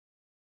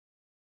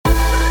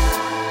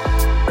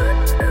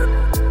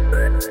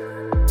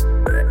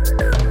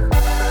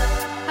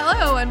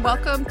and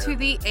welcome to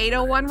the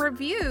 801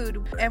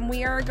 Reviewed. And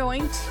we are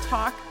going to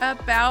talk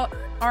about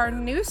our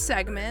new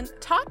segment,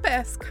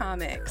 Tapas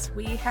Comics.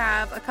 We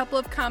have a couple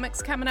of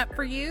comics coming up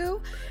for you,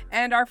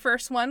 and our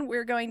first one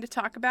we're going to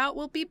talk about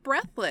will be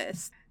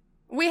Breathless.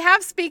 We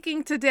have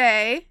speaking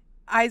today,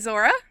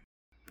 Izora,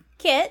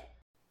 Kit,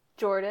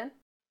 Jordan,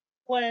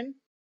 Lynn.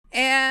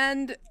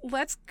 And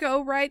let's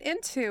go right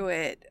into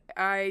it.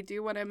 I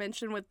do want to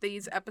mention with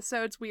these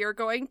episodes, we are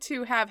going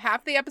to have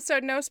half the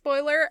episode no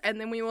spoiler, and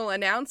then we will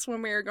announce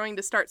when we are going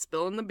to start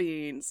spilling the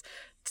beans,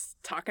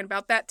 talking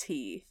about that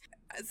tea.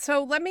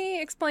 So let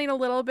me explain a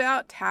little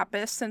about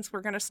Tapas, since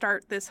we're going to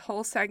start this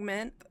whole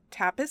segment,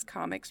 Tapas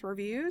Comics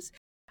Reviews.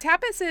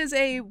 Tapas is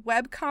a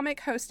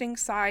webcomic hosting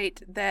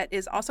site that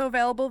is also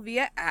available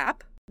via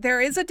app.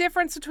 There is a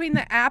difference between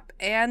the app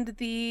and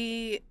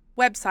the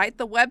website.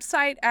 The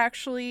website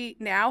actually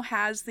now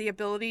has the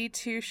ability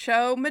to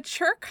show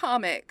mature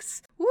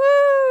comics.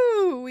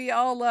 Woo! We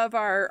all love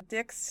our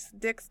dicks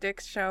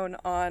shown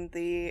on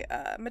the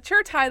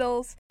mature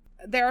titles.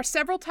 There are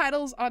several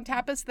titles on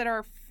Tapas that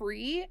are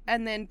free,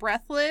 and then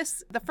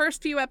Breathless, the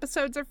first few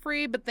episodes are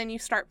free, but then you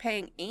start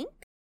paying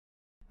ink.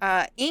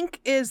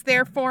 Ink is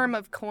their form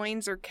of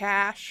coins or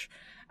cash.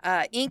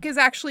 Ink is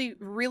actually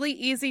really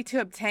easy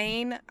to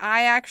obtain.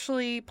 I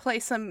actually play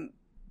some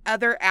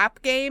other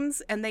app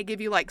games, and they give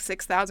you like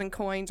 6,000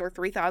 coins or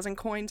 3,000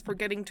 coins for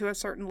getting to a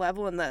certain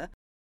level in the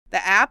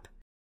app.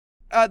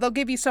 They'll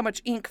give you so much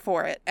ink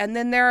for it. And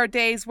then there are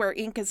days where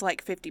ink is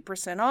like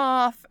 50%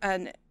 off,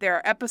 and there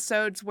are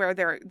episodes where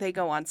they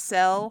go on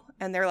sale,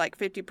 and they're like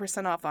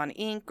 50% off on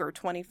ink or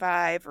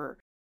 25 or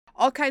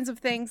all kinds of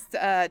things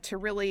to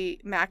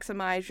really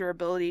maximize your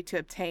ability to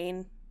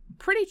obtain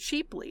pretty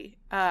cheaply.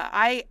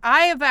 I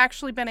have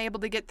actually been able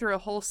to get through a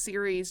whole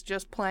series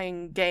just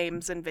playing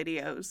games and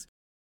videos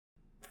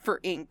for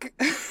ink.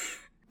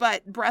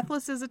 But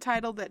Breathless is a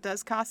title that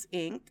does cost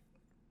ink.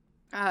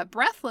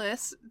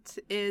 Breathless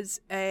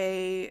is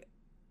a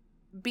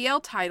BL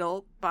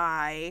title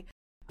by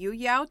Yu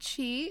Yao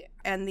Chi,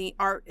 and the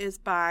art is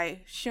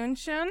by Shun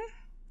Shun.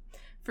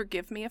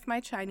 Forgive me if my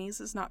Chinese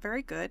is not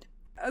very good.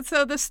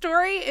 So the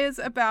story is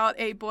about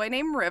a boy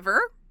named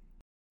River.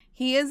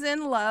 He is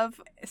in love,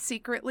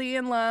 secretly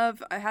in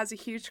love, has a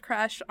huge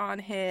crush on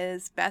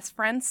his best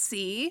friend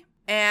C,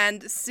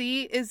 and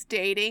C is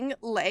dating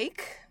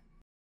Lake.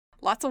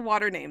 Lots of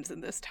water names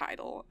in this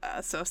title,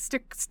 so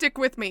stick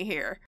with me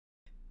here.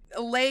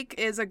 Lake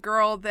is a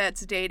girl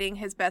that's dating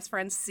his best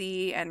friend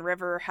C, and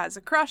River has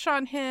a crush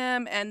on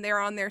him, and they're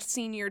on their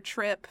senior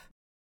trip.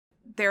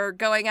 They're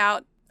going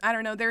out, I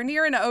don't know, they're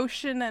near an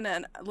ocean in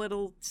a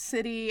little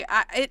city.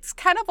 It's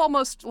kind of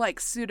almost like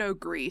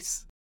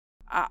pseudo-Greece.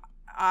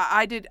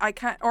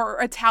 Or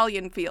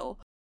Italian feel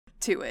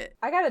to it.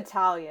 I got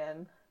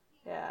Italian.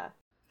 Yeah.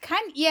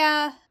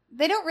 Yeah.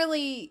 They don't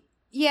really...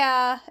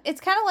 Yeah, it's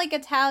kind of like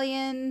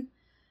Italian.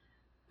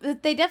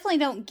 They definitely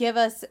don't give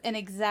us an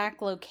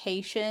exact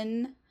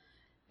location.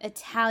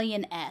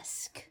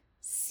 Italian-esque,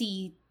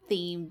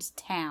 sea-themed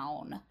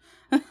town.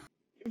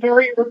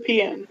 Very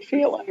European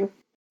feeling.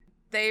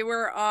 They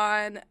were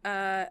on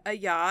a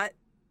yacht,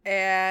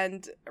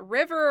 and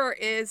River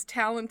is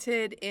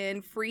talented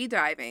in free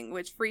diving,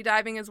 which free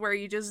diving is where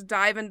you just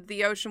dive into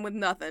the ocean with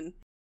nothing.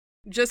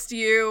 Just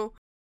you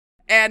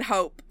and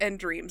hope and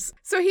dreams.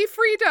 So he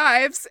free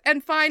dives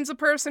and finds a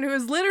person who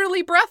is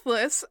literally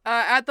breathless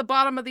at the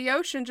bottom of the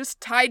ocean, just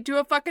tied to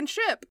a fucking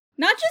ship.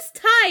 Not just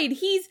tied,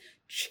 he's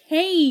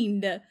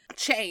chained.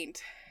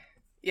 Chained.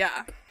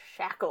 Yeah.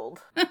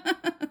 Shackled.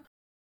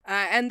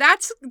 And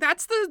that's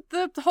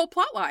the whole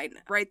plot line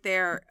right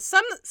there.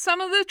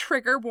 Some of the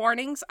trigger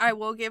warnings I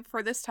will give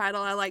for this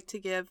title I like to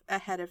give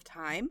ahead of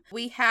time.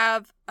 We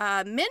have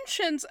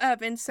mentions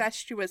of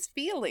incestuous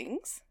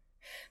feelings.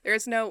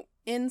 There's no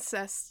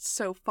incest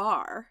so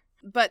far,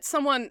 but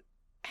someone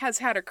has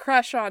had a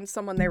crush on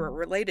someone they were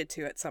related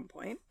to at some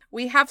point.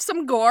 We have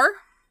some gore.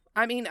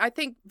 I mean, I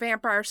think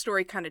Vampire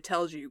Story kind of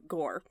tells you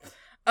gore.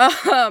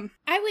 I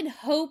would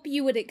hope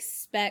you would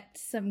expect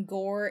some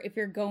gore if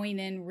you're going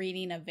in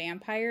reading a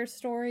vampire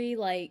story,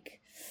 like,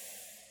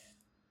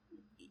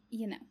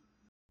 you know.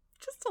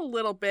 Just a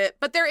little bit,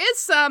 but there is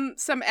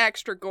some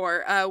extra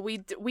gore.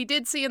 We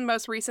did see in the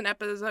most recent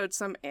episode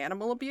some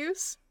animal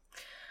abuse.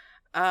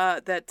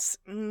 That's...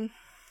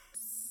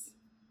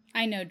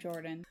 I know,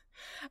 Jordan.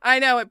 I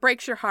know, it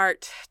breaks your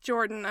heart.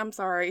 Jordan, I'm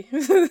sorry.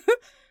 It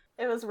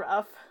was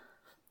rough.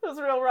 It was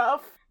real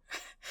rough.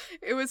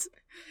 It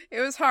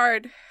was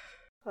hard.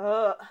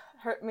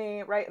 Hurt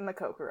me right in the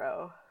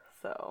kokoro,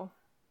 so.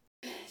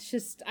 It's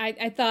just,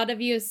 I thought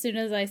of you as soon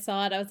as I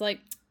saw it. I was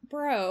like,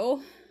 bro.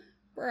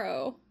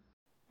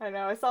 I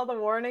know, I saw the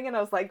warning and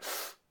I was like,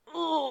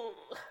 ooh.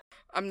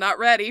 I'm not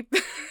ready.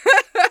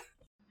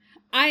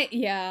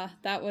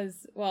 That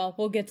was, well,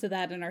 we'll get to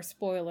that in our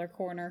spoiler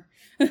corner.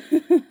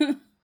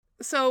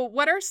 So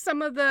what are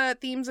some of the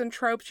themes and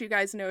tropes you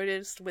guys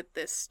noticed with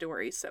this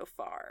story so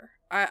far?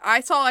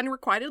 I saw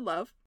Unrequited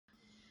Love.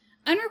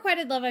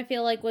 Unrequited Love, I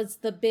feel like, was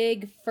the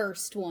big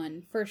first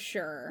one, for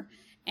sure.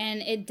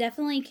 And it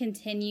definitely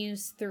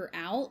continues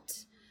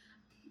throughout.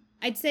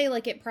 I'd say,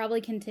 like, it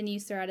probably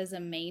continues throughout as a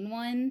main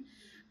one.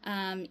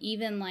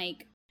 Even,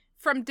 like...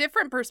 From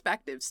different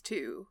perspectives,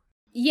 too.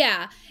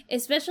 Yeah,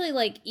 especially,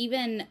 like,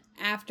 even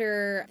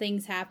after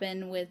things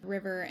happen with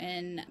River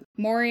and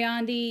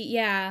Moriarty,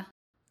 yeah.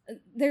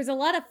 There's a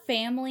lot of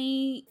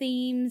family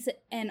themes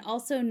and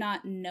also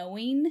not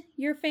knowing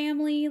your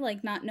family,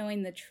 like, not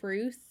knowing the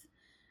truth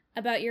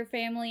about your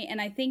family,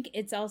 and I think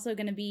it's also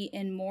going to be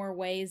in more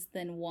ways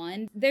than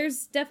one.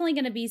 There's definitely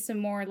going to be some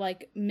more,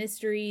 like,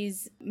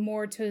 mysteries,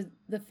 more to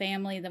the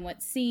family than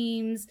what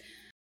seems.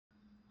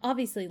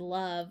 Obviously,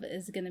 love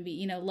is going to be,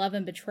 you know, love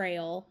and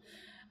betrayal.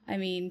 I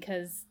mean,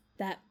 because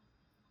that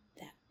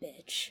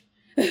bitch.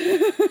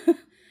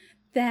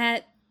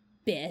 That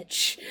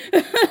bitch.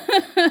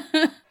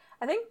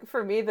 I think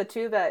for me, the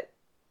two that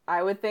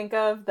I would think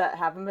of that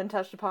haven't been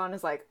touched upon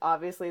is, like,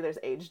 obviously there's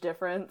age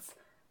difference.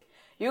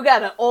 You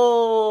got an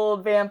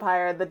old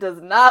vampire that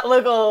does not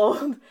look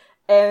old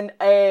and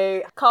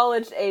a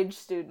college-age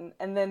student.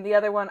 And then the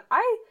other one,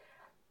 I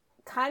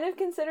kind of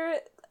consider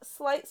it a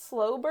slight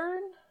slow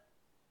burn.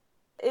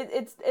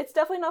 It's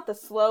definitely not the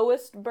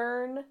slowest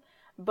burn,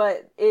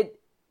 but it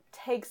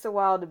takes a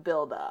while to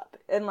build up.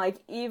 And,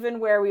 like, even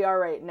where we are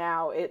right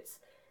now, it's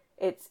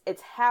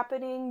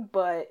happening,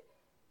 but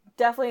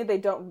definitely they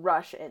don't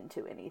rush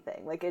into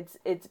anything. Like,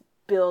 it's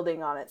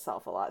building on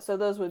itself a lot. So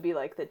those would be,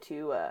 like, the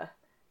two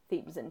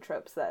themes and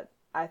tropes that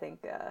I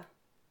think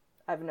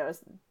I've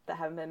noticed that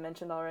haven't been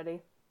mentioned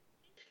already.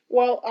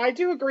 Well, I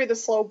do agree the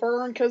slow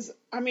burn, because,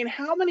 I mean,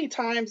 how many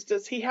times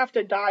does he have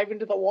to dive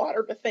into the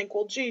water to think,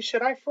 well, gee,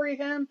 should I free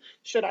him?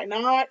 Should I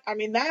not? I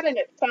mean, that in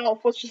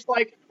itself was just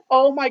like,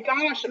 oh my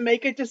gosh,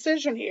 make a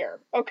decision here,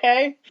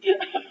 okay?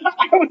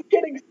 I was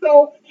getting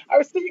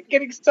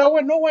so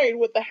annoyed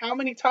with how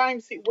many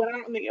times he went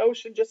out in the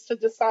ocean just to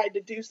decide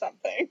to do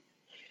something.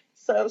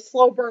 So,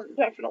 slow burn,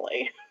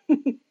 definitely.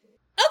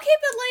 Okay,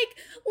 but, like,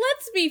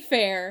 let's be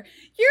fair.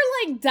 You're,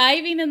 like,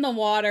 diving in the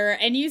water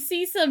and you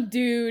see some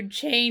dude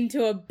chained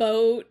to a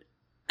boat.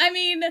 I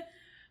mean,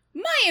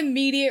 my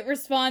immediate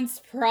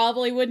response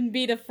probably wouldn't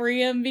be to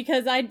free him,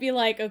 because I'd be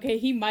like, okay,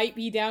 he might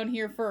be down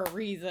here for a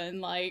reason.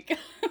 Like,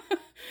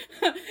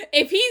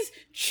 if he's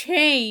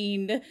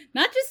chained,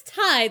 not just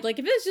tied, like,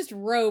 if it was just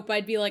rope,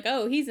 I'd be like,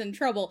 oh, he's in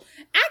trouble.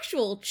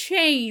 Actual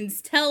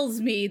chains tells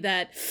me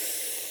that,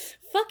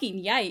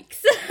 fucking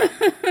yikes.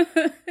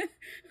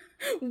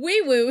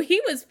 Wee woo, he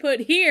was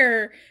put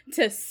here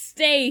to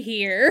stay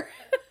here.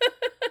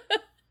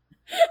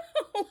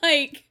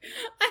 Like,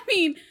 I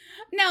mean,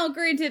 now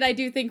granted, I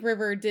do think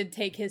River did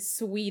take his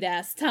sweet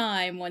ass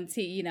time once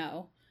he, you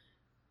know,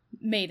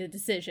 made a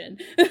decision.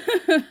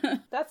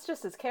 That's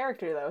just his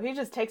character, though. He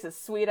just takes his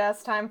sweet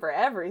ass time for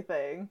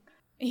everything.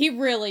 He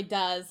really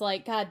does.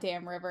 Like,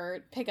 goddamn,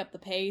 River, pick up the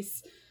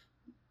pace.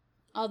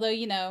 Although,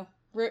 you know,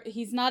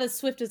 he's not as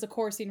swift as a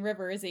coursing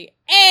river, is he?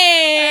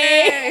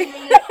 Hey!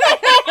 Hey!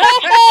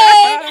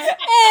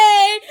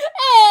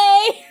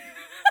 Hey!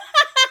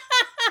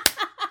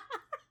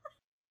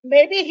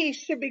 Maybe he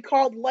should be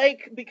called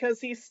Lake because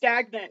he's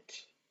stagnant.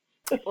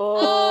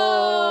 Oh!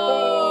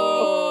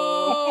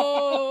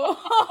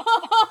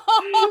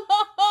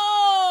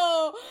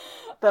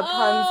 The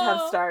puns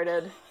have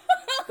started.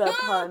 The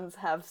puns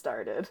have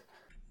started.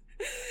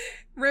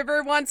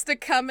 River wants to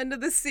come into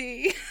the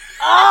sea.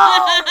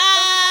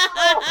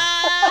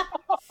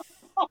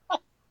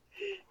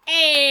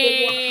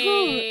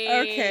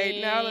 Hey. Okay,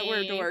 now that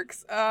we're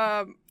dorks.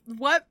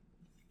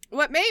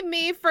 What made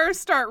me first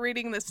start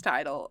reading this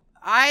title?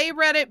 I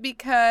read it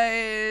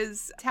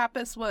because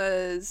Tapas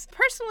was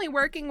personally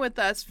working with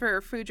us for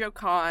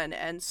FujoCon,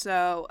 and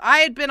so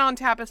I had been on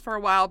Tapas for a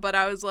while, but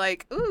I was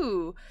like,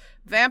 ooh,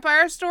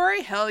 vampire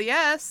story? Hell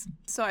yes.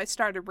 So I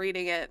started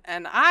reading it,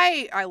 and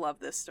I love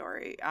this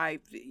story.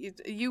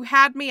 You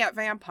had me at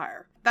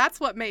vampire. That's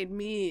what made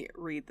me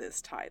read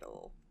this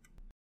title.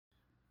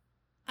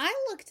 I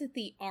looked at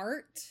the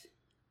art,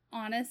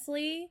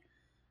 honestly.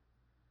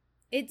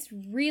 It's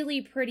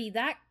really pretty.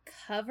 That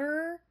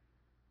cover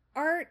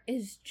art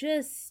is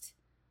just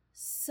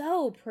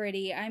so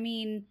pretty. I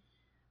mean,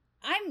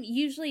 I'm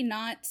usually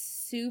not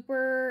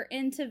super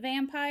into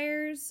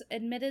vampires,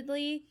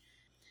 admittedly.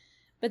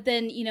 But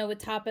then, you know,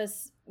 with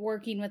Tapas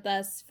working with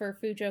us for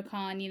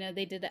FujoCon, you know,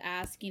 they did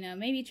ask, you know,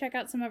 maybe check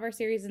out some of our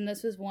series, and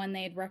this was one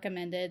they had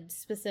recommended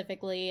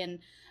specifically. And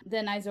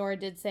then Izora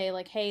did say,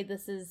 like, hey,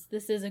 this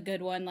is a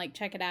good one, like,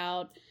 check it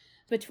out.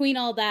 Between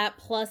all that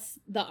plus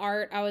the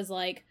art, I was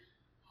like,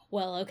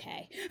 well,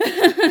 okay.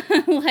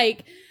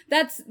 Like,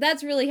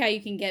 that's really how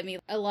you can get me.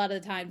 A lot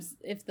of the times,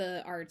 if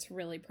the art's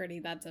really pretty,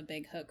 that's a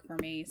big hook for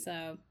me,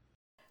 so.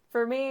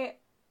 For me,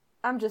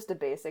 I'm just a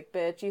basic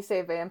bitch. You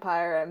say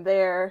vampire, I'm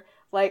there.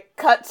 Like,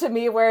 cut to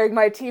me wearing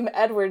my Team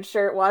Edward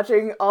shirt,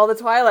 watching all the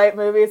Twilight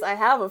movies. I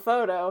have a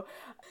photo.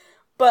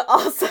 But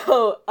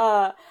also,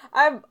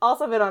 I've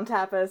also been on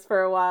Tapas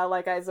for a while,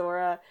 like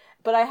Izora.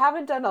 But I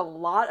haven't done a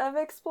lot of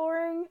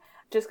exploring,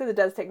 just because it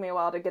does take me a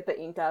while to get the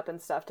ink up and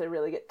stuff to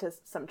really get to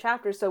some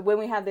chapters. So when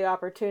we had the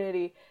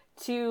opportunity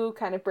to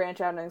kind of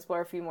branch out and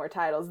explore a few more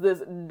titles,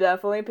 this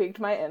definitely piqued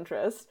my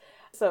interest.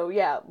 So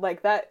yeah,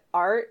 like, that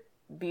art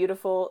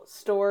beautiful.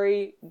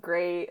 Story,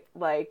 great.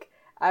 Like,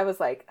 I was,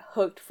 like,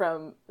 hooked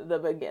from the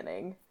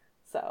beginning.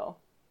 So,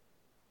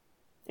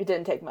 it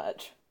didn't take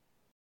much.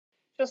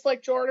 Just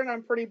like Jordan,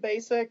 I'm pretty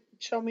basic.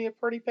 Show me a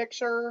pretty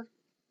picture.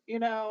 You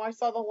know, I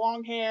saw the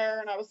long hair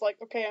and I was like,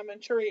 okay, I'm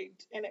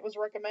intrigued. And it was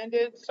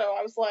recommended. So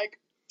I was like,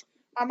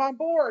 I'm on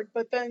board.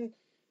 But then,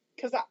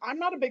 because I'm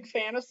not a big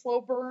fan of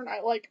slow burn, I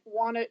like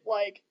want it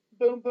like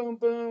boom, boom,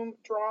 boom,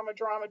 drama,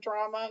 drama,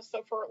 drama.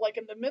 So for like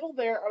in the middle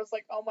there, I was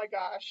like, oh my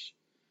gosh,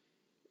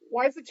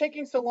 why is it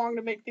taking so long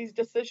to make these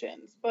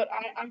decisions? But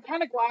I'm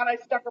kind of glad I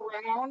stuck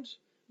around.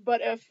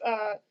 But if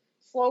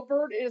slow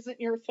burn isn't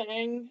your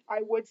thing, I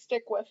would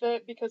stick with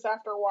it because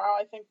after a while,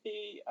 I think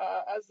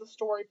as the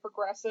story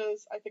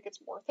progresses, I think it's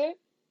worth it.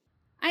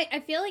 I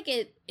feel like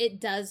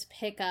it does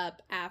pick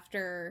up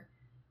after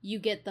you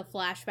get the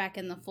flashback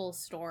and the full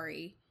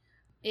story.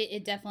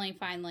 It definitely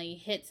finally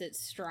hits its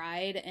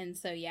stride, and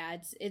so yeah,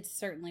 it's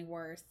certainly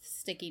worth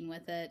sticking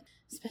with it,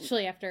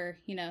 especially after,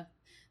 you know,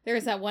 there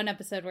was that one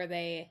episode where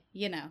they,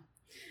 you know,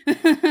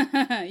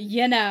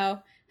 you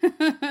know.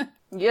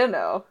 You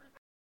know.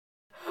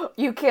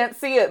 You can't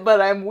see it, but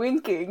I'm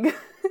winking.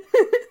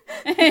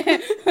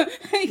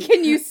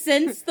 Can you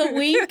sense the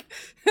wink?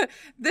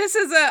 This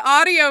is an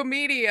audio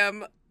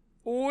medium.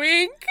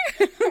 Wink.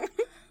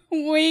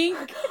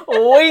 Wink.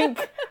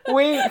 Wink.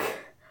 Wink.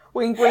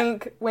 Wink,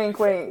 wink, wink,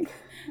 wink.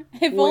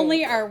 If wink.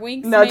 only our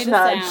winks Nudge, made a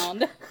nudge.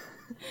 sound.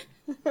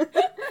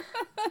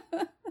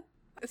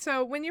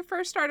 So when you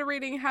first started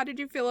reading, how did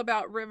you feel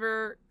about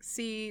River,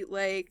 Sea,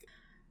 Lake?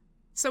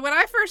 So when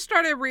I first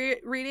started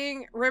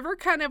reading, River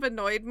kind of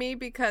annoyed me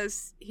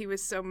because he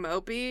was so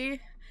mopey.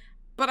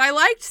 But I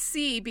liked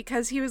Sea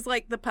because he was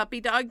like the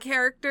puppy dog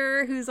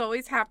character who's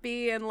always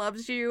happy and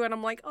loves you. And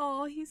I'm like,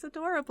 oh, he's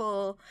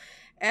adorable.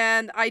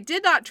 And I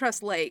did not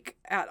trust Lake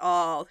at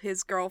all.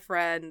 His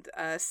girlfriend,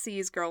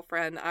 Sea's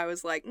girlfriend, I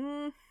was like,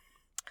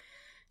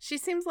 she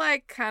seems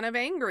like kind of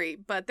angry,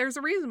 but there's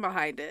a reason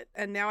behind it.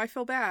 And now I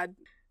feel bad.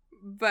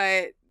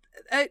 But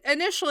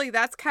initially,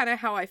 that's kind of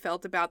how I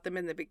felt about them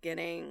in the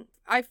beginning.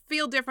 I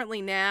feel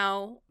differently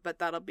now, but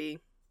that'll be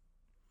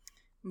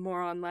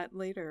more on that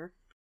later.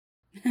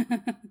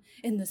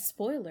 In the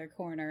spoiler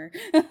corner.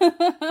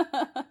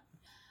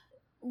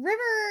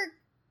 River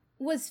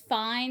was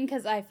fine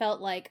because I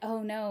felt like,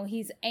 oh no,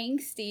 he's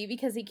angsty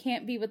because he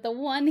can't be with the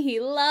one he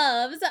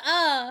loves.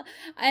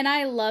 And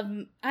I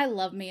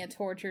love me a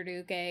tortured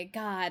Uke.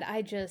 God,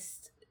 I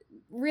just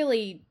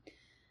really,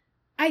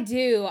 I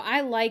do.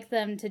 I like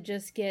them to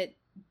just get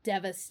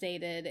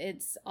devastated.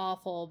 It's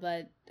awful,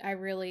 but I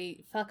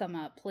really fuck them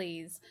up,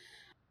 please.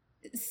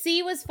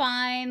 C was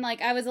fine.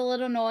 Like, I was a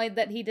little annoyed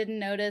that he didn't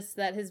notice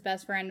that his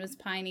best friend was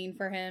pining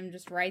for him,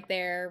 just right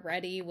there,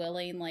 ready,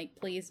 willing, like,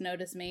 please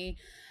notice me.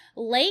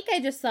 Lake,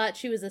 I just thought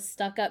she was a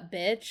stuck-up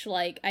bitch.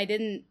 Like, I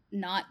didn't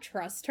not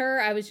trust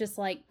her. I was just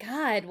like,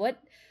 God,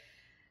 what?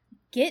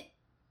 Get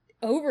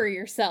over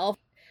yourself.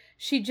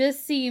 She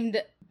just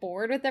seemed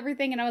bored with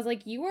everything, and I was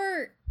like, you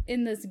are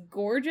in this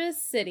gorgeous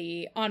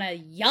city on a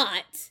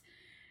yacht,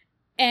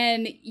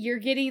 and you're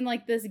getting,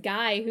 like, this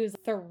guy who's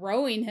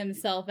throwing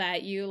himself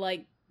at you.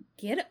 Like,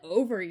 get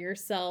over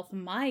yourself.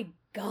 My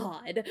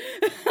God.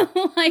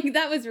 Like,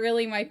 that was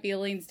really my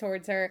feelings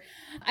towards her.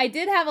 I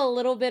did have a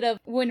little bit of,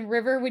 when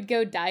River would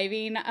go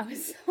diving, I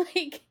was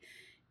like,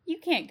 you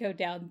can't go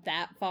down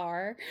that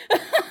far.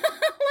 Like,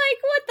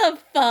 what the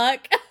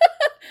fuck?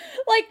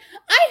 Like,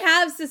 I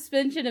have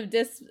suspension of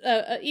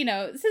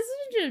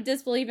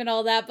disbelief and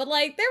all that, but,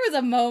 like, there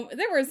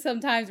were some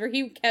times where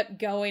he kept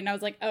going. I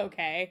was like,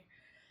 okay.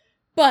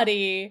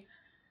 Buddy,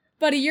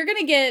 you're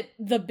gonna get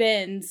the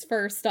bends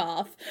first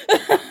off.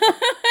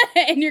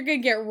 And you're gonna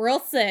get real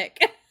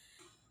sick.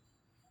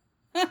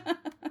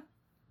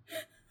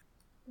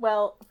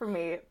 Well, for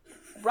me,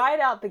 right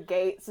out the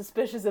gate,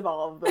 suspicious of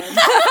all of them.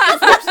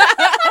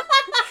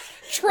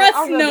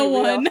 Trust no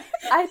one.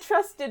 I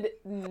trusted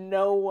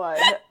no one.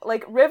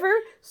 Like, River,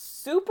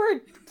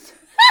 super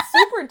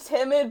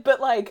timid, but,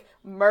 like,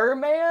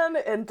 merman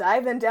and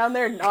diving down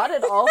there, not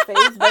at all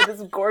fazed by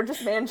this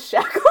gorgeous man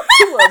shackled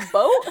to a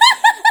boat.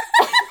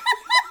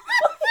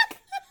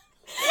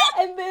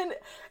 And then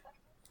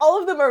all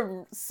of them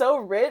are so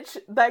rich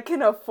that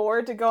can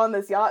afford to go on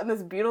this yacht in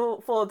this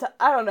beautiful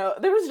I don't know.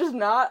 There was just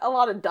not a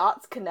lot of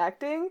dots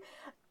connecting.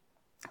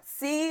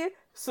 C,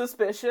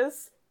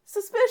 suspicious.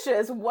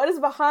 What is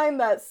behind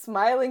that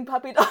smiling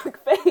puppy dog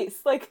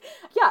face? Like,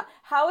 yeah,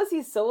 how is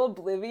he so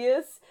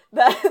oblivious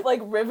that,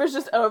 like, River's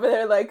just over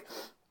there like,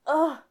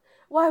 oh,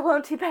 why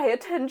won't he pay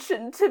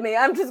attention to me?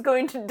 I'm just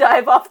going to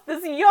dive off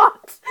this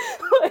yacht.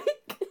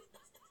 Like,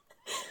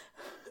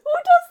 who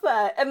does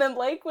that? And then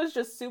Lake was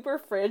just super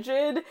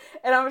frigid,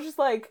 and I was just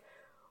like,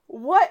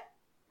 what?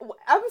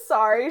 I'm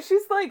sorry,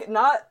 she's, like,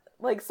 not,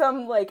 like,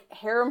 some, like,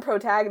 harem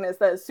protagonist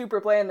that is super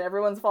bland and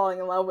everyone's falling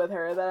in love with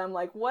her, that I'm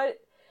like, what?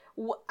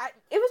 It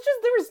was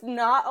just, there was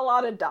not a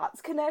lot of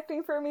dots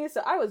connecting for me,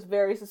 so I was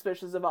very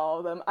suspicious of all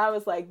of them. I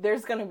was like,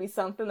 there's gonna be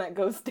something that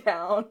goes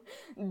down.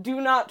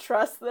 Do not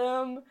trust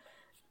them.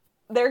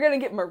 They're gonna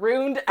get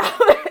marooned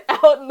out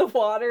out in the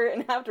water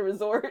and have to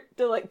resort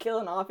to, like,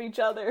 killing off each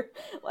other.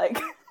 Like...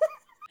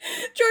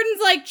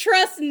 Jordan's like,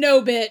 trust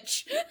no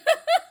bitch.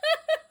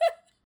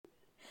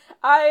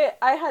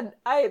 Honestly,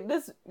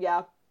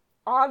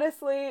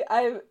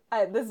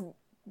 this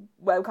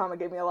webcomic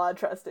gave me a lot of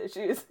trust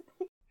issues.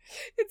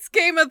 It's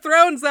Game of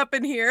Thrones up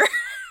in here.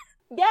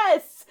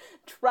 Yes!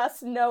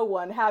 Trust no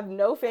one. Have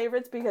no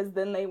favorites because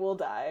then they will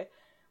die.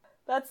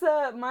 That's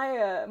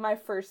my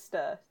first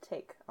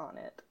take on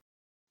it.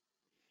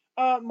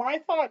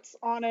 My thoughts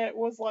on it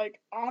was like,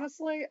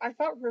 honestly, I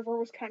thought River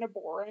was kind of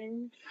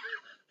boring.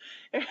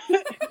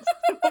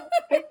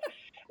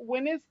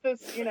 When is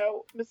this,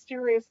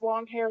 mysterious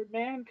long-haired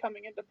man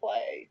coming into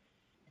play?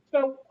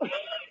 So,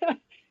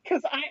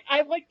 because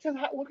I like to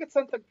look at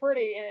something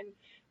pretty, and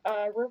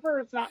River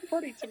is not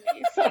pretty to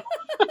me. So,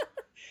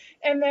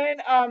 and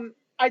then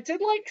I did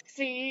like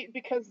C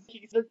because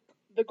he's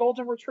the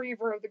golden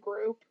retriever of the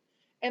group,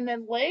 and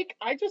then Lake,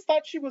 I just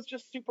thought she was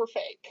just super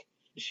fake.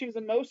 She was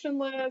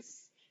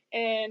emotionless,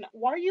 and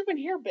why are you even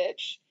here,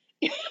 bitch?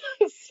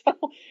 So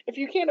if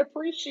you can't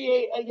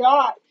appreciate a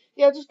yacht,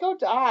 yeah, just go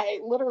die,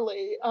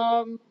 literally.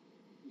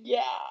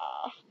 Yeah.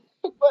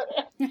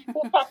 But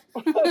we'll talk.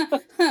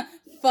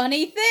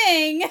 Funny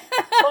thing.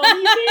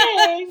 Funny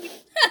thing.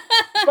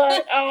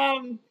 But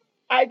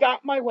I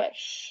got my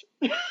wish.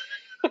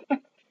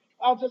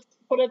 I'll just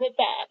put it at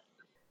that.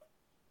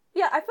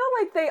 Yeah, I felt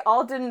like they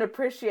all didn't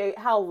appreciate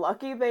how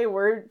lucky they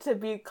were to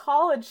be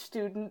college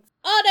students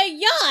On a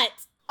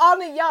yacht!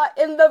 on a yacht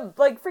in the,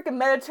 like, freaking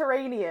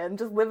Mediterranean,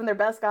 just living their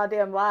best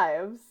goddamn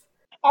lives.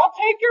 I'll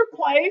take your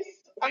place.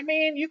 I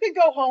mean, you can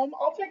go home.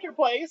 I'll take your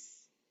place.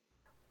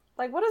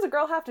 Like, what does a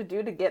girl have to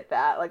do to get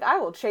that? Like, I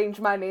will change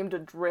my name to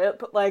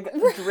Drip, like,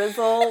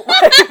 Drizzle.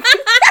 Like...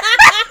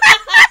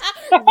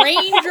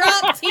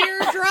 Raindrop,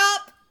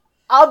 teardrop.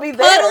 I'll be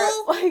there.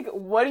 Puddle. Like,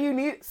 what do you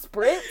need?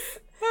 Spritz?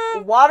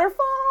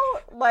 Waterfall?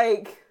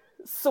 Like,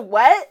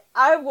 sweat?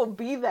 I will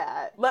be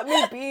that. Let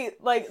me be,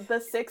 like, the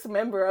sixth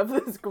member of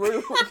this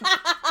group.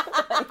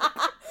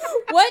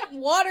 What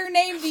water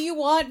name do you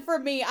want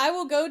from me? I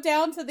will go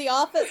down to the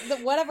office,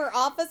 whatever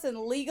office, and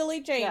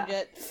legally change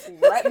it.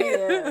 Let me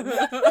in.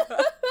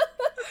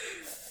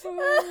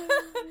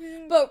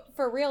 But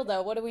for real,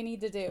 though, what do we need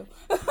to do?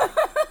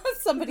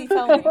 Somebody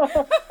tell me.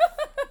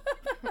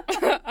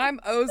 I'm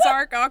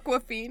Ozark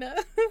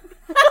Aquafina.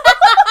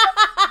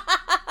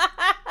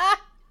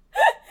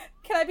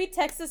 Can I be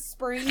Texas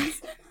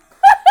Springs?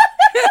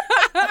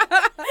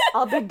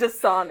 I'll be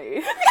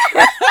Dasani.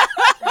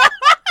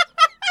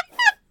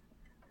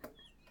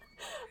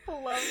 I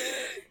love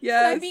it.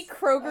 Yes. Can I be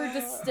Kroger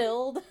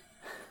Distilled?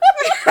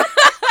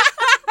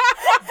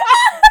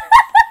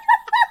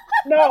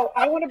 No,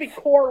 I want to be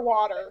Core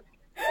Water.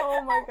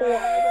 Oh my god.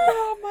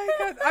 Oh my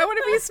god. I want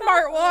to be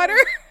Smart Water.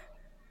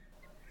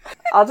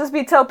 I'll just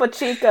be Topo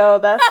Chico,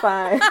 that's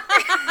fine.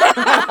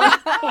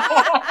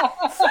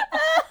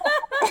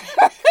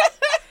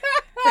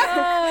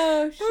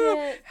 Oh,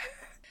 shit.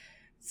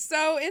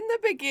 So in the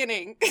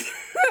beginning,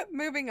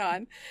 moving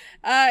on,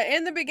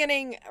 in the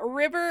beginning,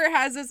 River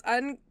has this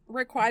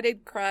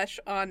unrequited crush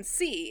on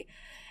C.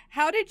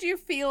 How did you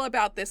feel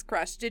about this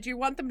crush? Did you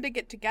want them to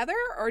get together,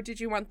 or did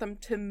you want them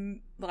to,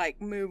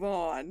 like, move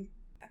on?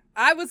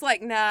 I was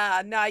like,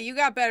 nah, you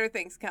got better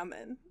things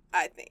coming,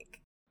 I think.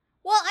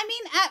 Well, I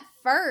mean, at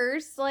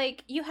first,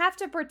 like, you have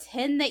to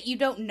pretend that you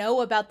don't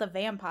know about the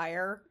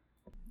vampire.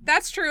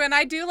 That's true, and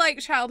I do like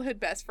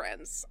childhood best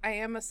friends. I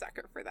am a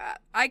sucker for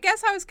that. I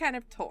guess I was kind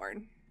of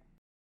torn.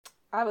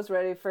 I was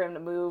ready for him to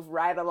move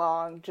right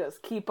along,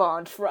 just keep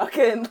on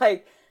trucking.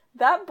 Like,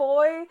 that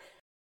boy,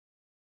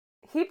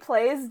 he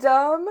plays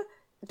dumb.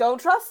 Don't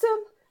trust him.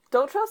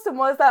 Don't trust him.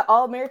 What does that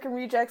All-American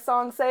Reject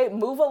song say?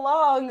 Move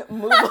along,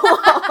 move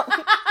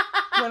along.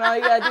 When all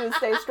you gotta do is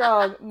stay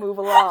strong, move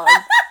along.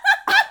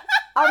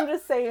 I'm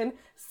just saying,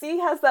 C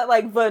has that,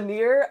 like,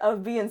 veneer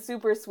of being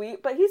super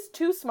sweet, but he's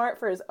too smart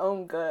for his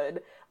own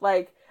good.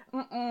 Like,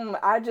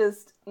 I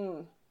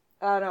don't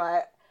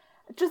know,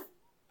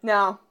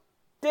 no.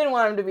 Didn't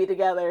want them to be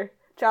together.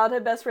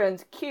 Childhood best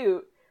friends,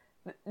 cute.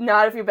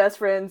 Not if your best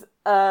friend's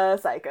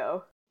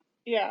psycho.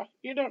 Yeah,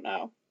 you don't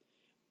know.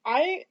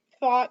 I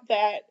thought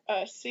that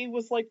C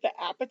was, like, the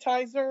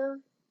appetizer,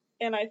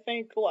 and I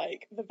think,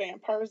 like, the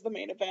vampire is the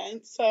main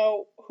event.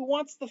 So, who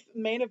wants the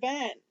main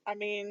event? I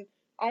mean...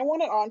 I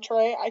want an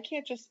entree. I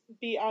can't just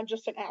be on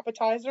just an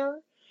appetizer.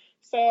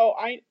 So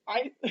I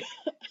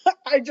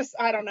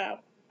don't know.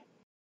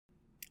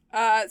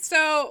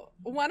 So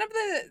one of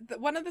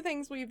the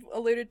things we've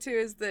alluded to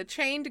is the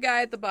chained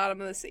guy at the bottom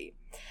of the sea.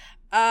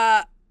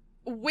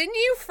 When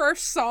you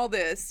first saw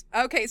this,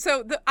 okay,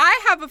 so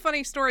I have a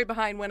funny story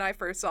behind when I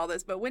first saw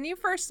this, but when you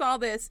first saw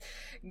this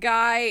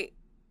guy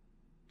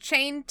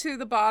chained to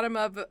the bottom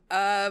of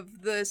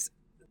this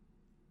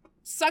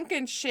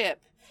sunken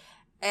ship,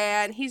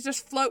 and he's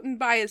just floating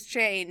by his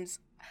chains.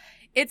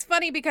 It's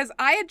funny because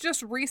I had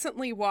just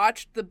recently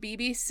watched the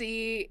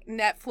BBC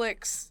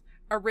Netflix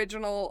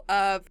original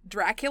of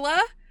Dracula,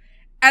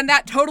 and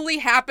that totally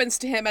happens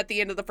to him at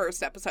the end of the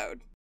first episode.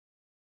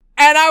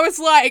 And I was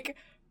like,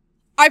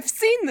 I've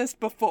seen this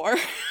before.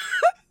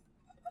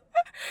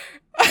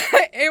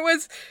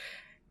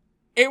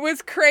 It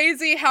was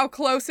crazy how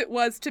close it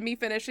was to me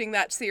finishing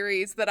that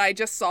series that I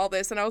just saw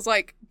this and I was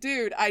like,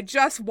 dude, I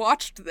just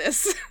watched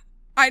this.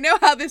 I know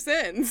how this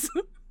ends.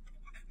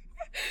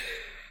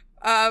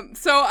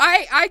 So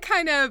I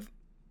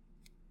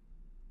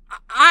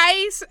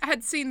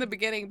had seen the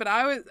beginning, but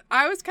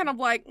I was kind of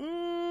like,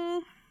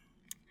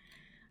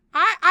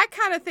 I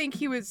kind of think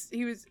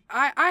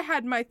I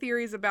had my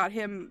theories about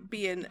him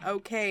being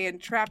okay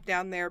and trapped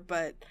down there,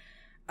 but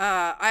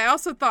I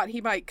also thought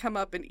he might come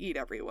up and eat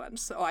everyone,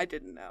 so I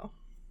didn't know.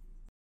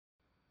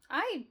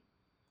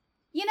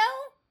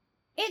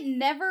 It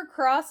never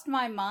crossed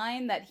my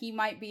mind that he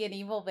might be an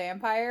evil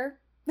vampire.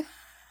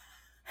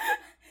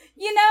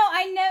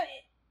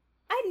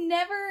 I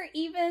never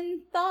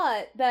even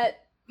thought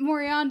that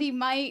Moriarty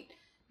might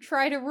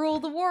try to rule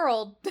the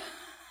world.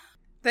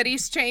 That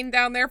he's chained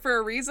down there for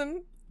a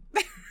reason?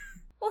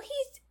 Well,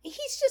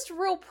 he's just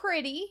real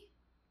pretty,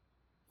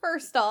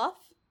 first off.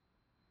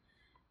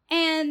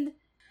 And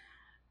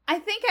I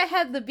think I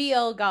had the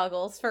BL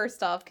goggles,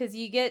 first off, because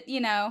you get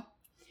the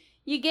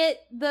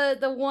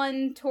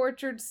one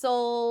tortured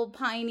soul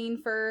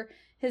pining for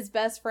his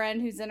best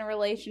friend who's in a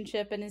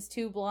relationship and is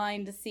too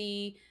blind to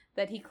see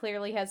that he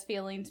clearly has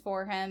feelings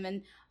for him,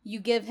 and you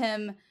give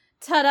him,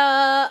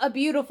 ta-da, a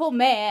beautiful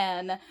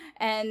man,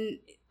 and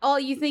all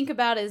you think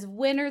about is,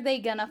 when are they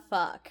gonna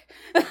fuck?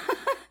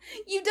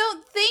 You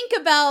don't think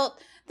about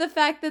the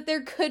fact that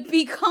there could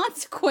be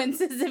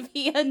consequences if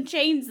he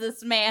unchains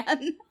this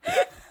man.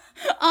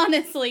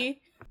 Honestly.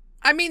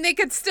 I mean, they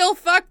could still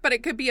fuck, but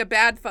it could be a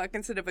bad fuck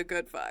instead of a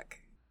good fuck.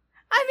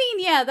 I mean,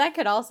 yeah, that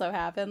could also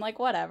happen. Like,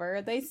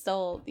 whatever. They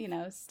still,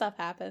 stuff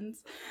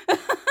happens.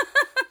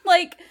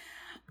 Like,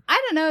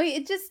 I don't know.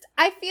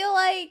 I feel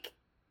like,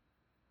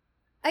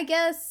 I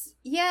guess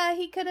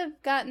he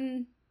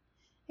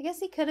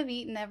could have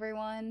eaten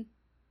everyone.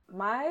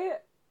 My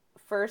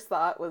first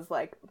thought was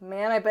like,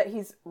 man, I bet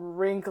he's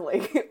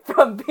wrinkly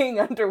from being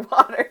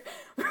underwater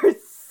for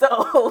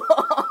so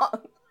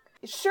long.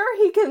 Sure,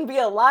 he can be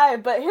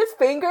alive, but his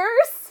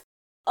fingers,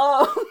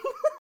 gonna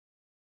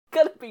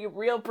be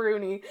real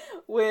pruny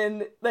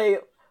when they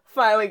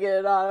finally get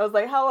it on. I was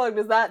like, how long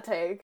does that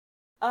take?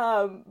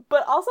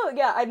 But also,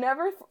 yeah, I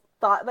never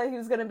thought that he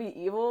was gonna be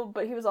evil,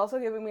 but he was also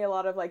giving me a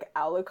lot of like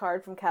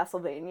Alucard from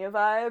Castlevania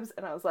vibes,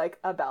 and I was like,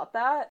 about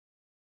that.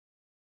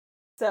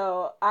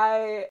 So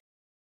I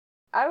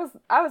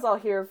was all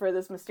here for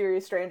this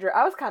mysterious stranger.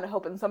 I was kind of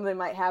hoping something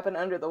might happen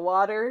under the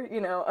water,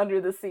 under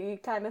the sea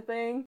kind of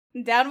thing.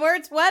 Down where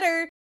it's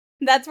wetter.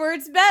 That's where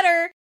it's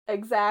better.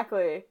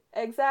 Exactly.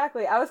 I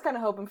was kind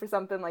of hoping for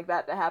something like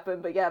that to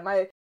happen, but yeah,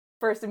 my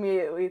first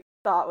immediately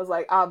thought was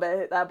like, I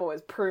bet that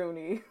boy's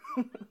pruny.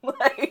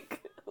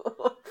 Like,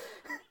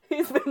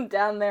 he's been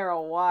down there a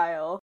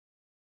while.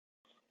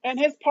 And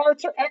his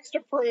parts are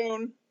extra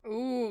prune.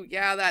 Ooh,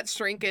 yeah, that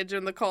shrinkage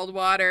in the cold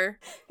water.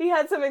 He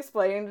had some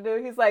explaining to do.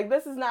 He's like,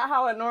 this is not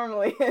how it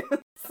normally is.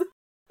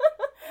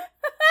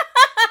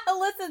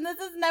 Listen, this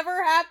has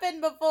never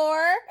happened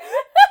before.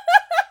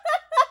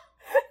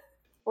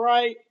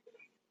 Right.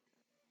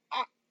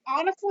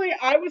 Honestly,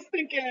 I was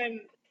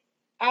thinking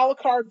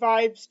Alucard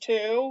vibes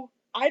too.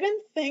 I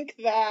didn't think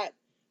that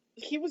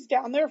he was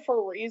down there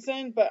for a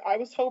reason, but I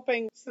was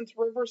hoping since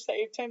River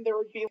saved him, there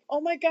would be,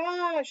 oh my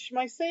gosh,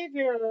 my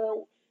savior.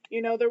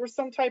 There was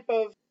some type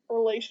of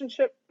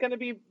relationship going to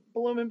be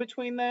blooming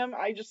between them.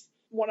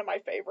 One of my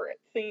favorite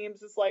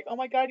themes is like, oh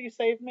my god, you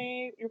saved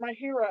me. You're my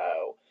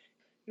hero.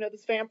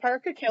 This vampire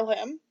could kill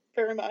him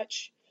very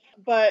much.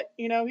 But,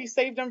 he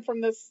saved him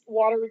from this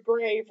watery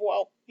grave.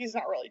 Well, he's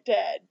not really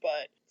dead,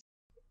 but...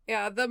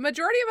 Yeah, the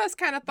majority of us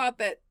kind of thought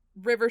that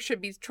River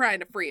should be trying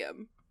to free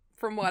him,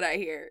 from what I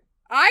hear.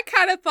 I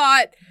kind of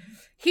thought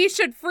he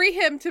should free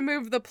him to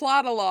move the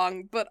plot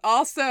along, but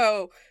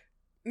also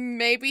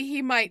maybe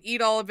he might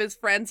eat all of his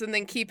friends and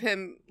then keep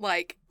him,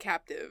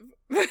 captive.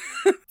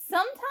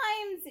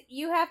 Sometimes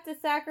you have to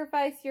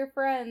sacrifice your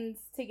friends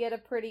to get a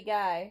pretty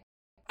guy.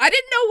 I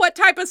didn't know what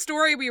type of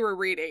story we were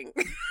reading.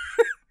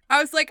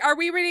 I was like, are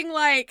we reading,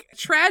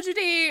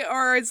 tragedy,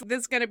 or is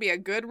this going to be a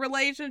good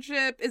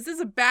relationship? Is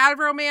this a bad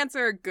romance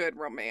or a good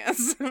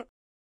romance?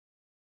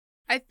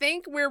 I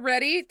think we're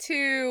ready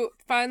to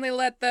finally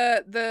let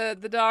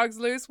the dogs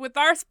loose with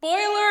our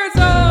spoiler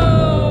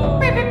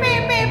zone!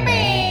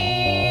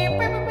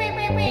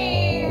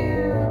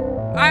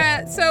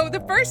 So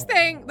the first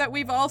thing that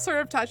we've all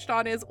sort of touched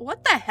on is,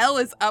 what the hell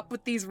is up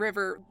with these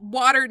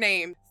water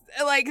names?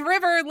 Like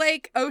river,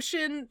 lake,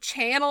 ocean,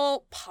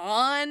 channel,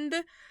 pond.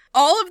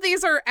 All of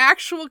these are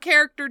actual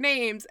character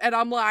names, and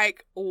I'm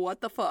like,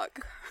 what the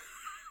fuck?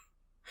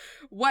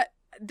 What?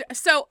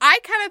 So I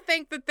kind of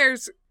think that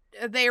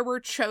they were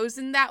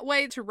chosen that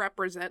way to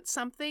represent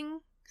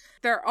something.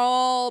 They're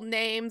all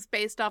names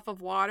based off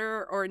of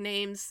water or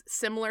names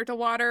similar to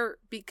water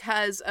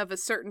because of a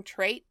certain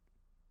trait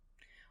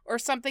or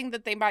something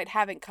that they might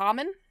have in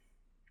common.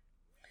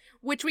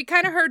 Which we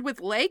kind of heard with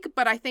Lake,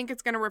 but I think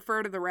it's going to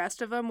refer to the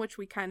rest of them, which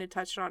we kind of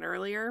touched on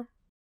earlier.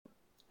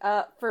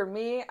 For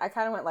me, I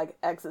kind of went like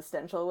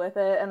existential with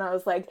it, and I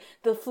was like,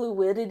 the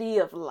fluidity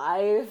of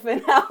life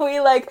and how we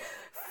like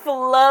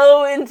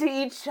flow into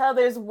each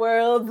other's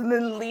worlds and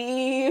then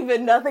leave,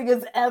 and nothing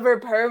is ever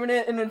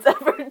permanent and it's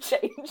ever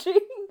changing.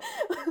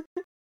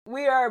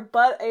 We are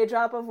but a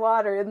drop of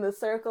water in the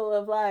circle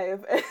of life.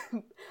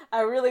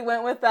 I really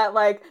went with that,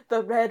 like,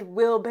 the red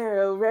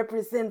wheelbarrow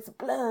represents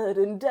blood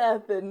and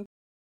death, and,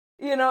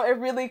 you know, it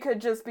really could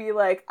just be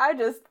like, I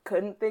just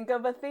couldn't think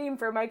of a theme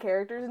for my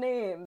character's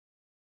name.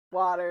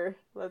 Water,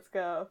 let's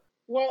go.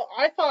 Well,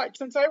 I thought,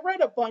 since I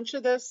read a bunch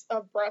of this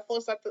of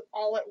Breathless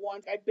all at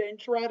once, I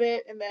binge read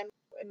it, and then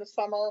in the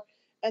summer,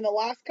 and the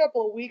last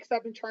couple of weeks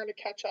I've been trying to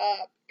catch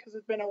up, because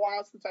it's been a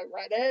while since I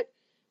read it.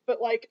 But,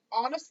 like,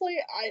 honestly,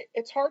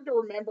 it's hard to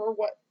remember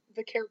what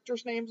the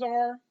characters' names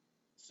are.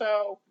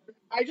 So,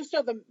 I just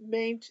know the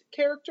main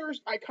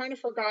characters. I kind of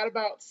forgot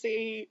about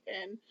Sea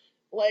and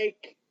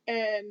Lake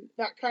and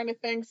that kind of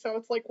thing. So,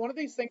 it's like one of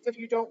these things, if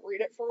you don't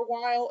read it for a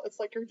while, it's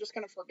like you're just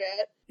going to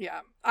forget.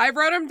 Yeah. I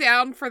wrote them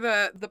down for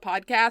the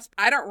podcast.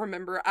 I don't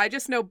remember. I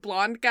just know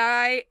Blonde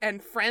Guy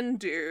and Friend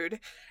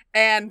Dude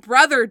and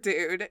Brother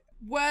Dude.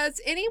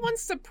 Was anyone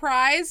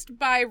surprised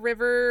by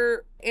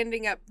River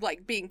ending up,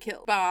 like, being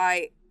killed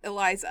by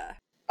Eliza?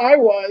 I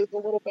was a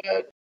little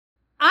bit.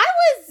 I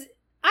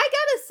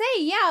gotta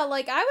say, yeah,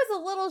 like, I was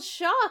a little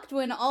shocked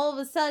when all of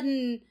a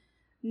sudden,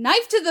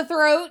 knife to the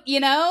throat, you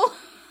know?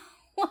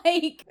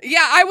 Like...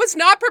 Yeah, I was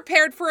not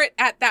prepared for it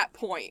at that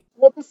point.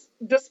 Well,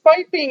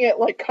 despite being at,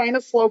 like, kind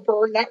of slow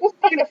burn, that was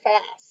kind of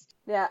fast.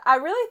 Yeah, I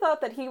really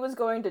thought that he was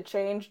going to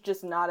change,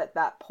 just not at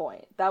that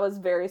point. That was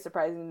very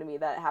surprising to me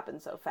that it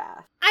happened so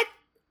fast.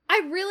 I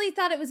really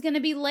thought it was going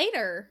to be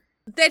later.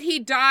 That he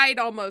died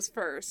almost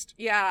first.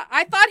 Yeah,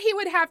 I thought he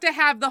would have to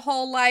have the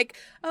whole, like,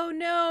 oh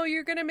no,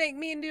 you're gonna make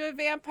me into a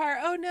vampire.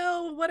 Oh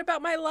no, what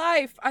about my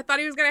life? I thought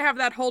he was gonna have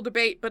that whole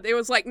debate, but it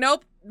was like,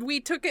 nope,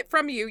 we took it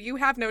from you. You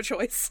have no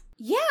choice.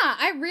 Yeah,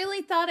 I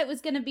really thought it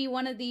was going to be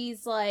one of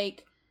these,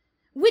 like...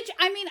 Which,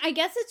 I mean, I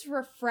guess it's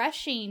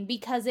refreshing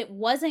because it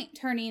wasn't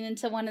turning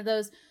into one of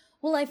those,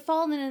 well, I've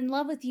fallen in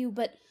love with you,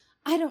 but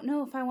I don't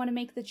know if I want to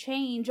make the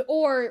change.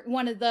 Or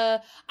one of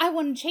the, I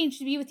want to change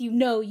to be with you.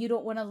 No, you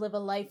don't want to live a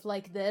life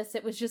like this.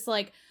 It was just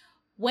like,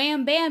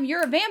 wham, bam,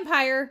 you're a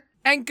vampire.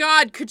 And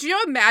God, could you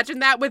imagine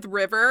that with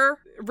River?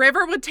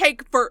 River would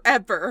take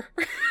forever.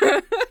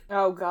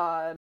 Oh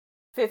God.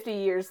 50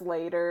 years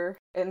later,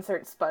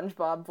 insert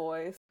SpongeBob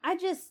voice. I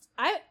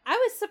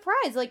was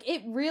surprised. Like,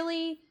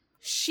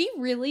 she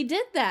really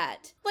did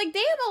that. Like,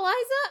 damn,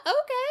 Eliza,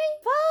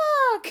 okay,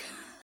 fuck.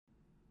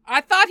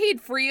 I thought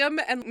he'd free him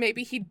and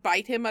maybe he'd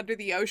bite him under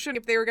the ocean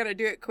if they were going to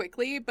do it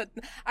quickly, but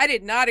I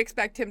did not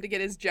expect him to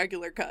get his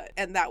jugular cut,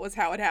 and that was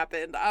how it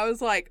happened. I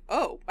was like,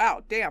 oh,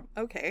 wow, damn,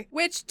 okay.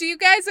 Which, do you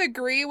guys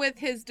agree with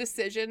his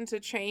decision to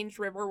change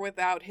River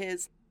without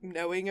his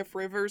knowing if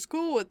River's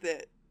cool with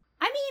it?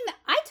 I mean,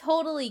 I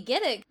totally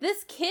get it.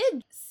 This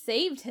kid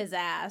saved his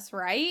ass,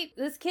 right?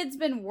 This kid's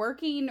been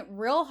working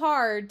real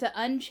hard to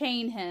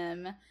unchain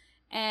him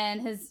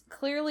and has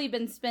clearly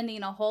been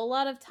spending a whole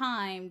lot of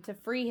time to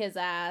free his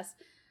ass,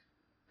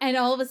 and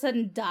all of a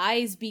sudden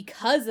dies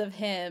because of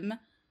him.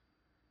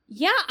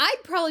 Yeah,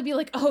 I'd probably be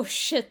like, oh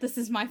shit, this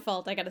is my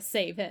fault, I gotta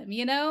save him,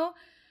 you know?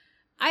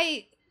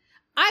 I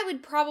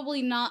would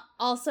probably not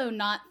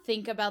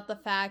think about the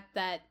fact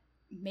that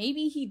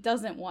maybe he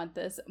doesn't want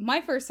this.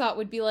 My first thought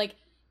would be like,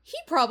 he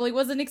probably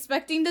wasn't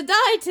expecting to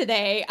die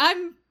today.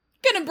 I'm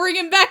gonna bring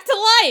him back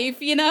to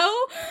life, you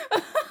know?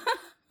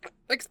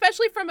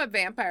 Especially from a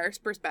vampire's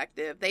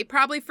perspective. They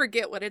probably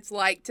forget what it's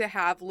like to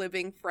have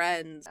living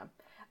friends.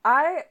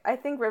 I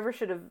think River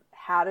should have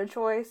had a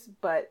choice,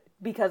 but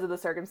because of the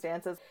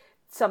circumstances,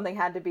 something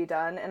had to be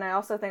done. And I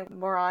also think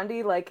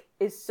Morandi, like,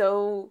 is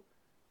so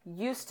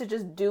used to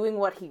just doing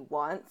what he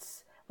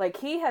wants. Like,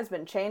 he has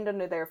been chained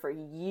under there for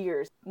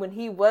years. When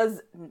he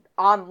was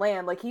on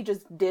land, like, he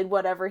just did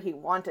whatever he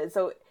wanted.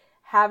 So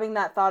having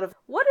that thought of,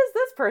 what does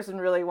this person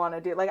really want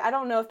to do? Like, I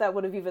don't know if that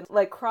would have even,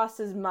 like, crossed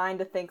his mind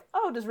to think,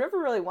 oh, does River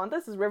really want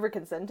this? Is River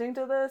consenting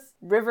to this?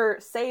 River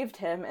saved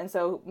him, and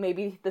so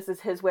maybe this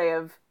is his way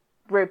of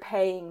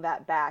repaying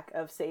that back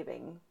of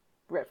saving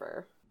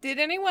River. Did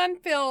anyone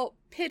feel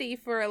pity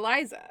for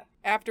Eliza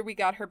after we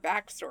got her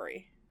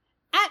backstory?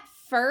 At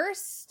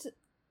first,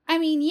 I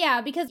mean,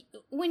 yeah, because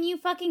when you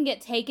fucking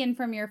get taken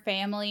from your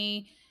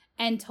family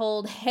and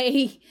told,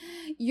 hey,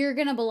 you're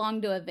gonna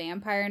belong to a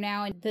vampire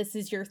now, and this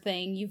is your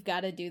thing, you've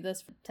got to do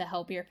this to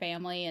help your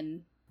family,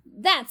 and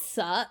that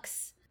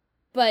sucks.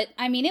 But,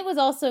 I mean, it was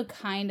also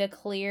kind of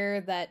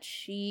clear that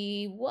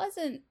she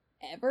wasn't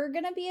ever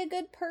gonna be a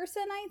good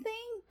person, I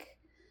think.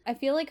 I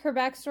feel like her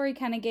backstory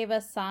kind of gave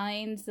us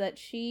signs that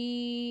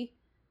she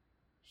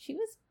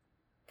was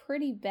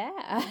pretty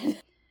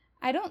bad.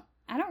 I don't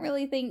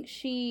really think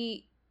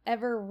she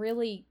ever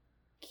really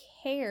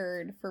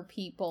cared for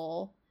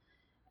people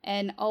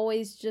and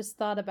always just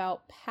thought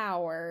about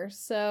power.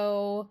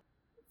 So,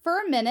 for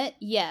a minute,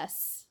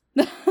 yes.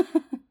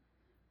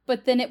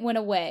 But then it went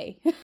away.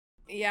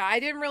 Yeah, I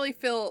didn't really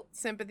feel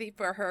sympathy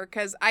for her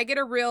because I get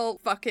a real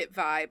fuck it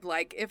vibe.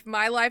 Like, if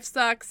my life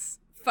sucks,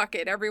 fuck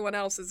it, everyone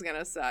else is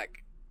gonna suck.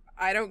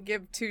 I don't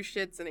give two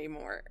shits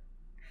anymore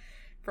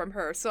from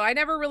her. So I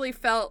never really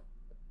felt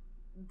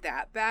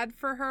that bad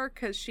for her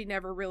because she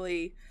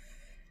kind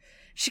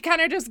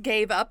of just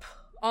gave up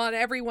on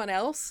everyone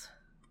else.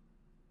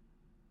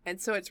 And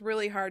so it's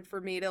really hard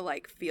for me to,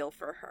 like, feel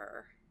for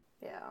her.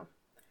 Yeah.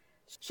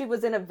 She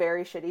was in a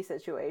very shitty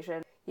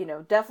situation. You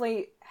know,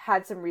 definitely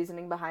had some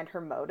reasoning behind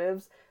her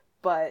motives,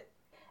 but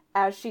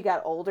as she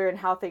got older and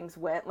how things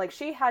went, like,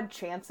 she had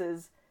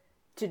chances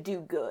to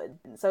do good.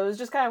 So it was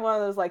just kind of one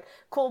of those, like,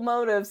 cool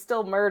motives,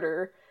 still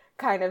murder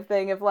kind of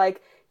thing of,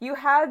 like, you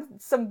had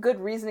some good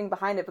reasoning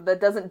behind it, but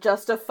that doesn't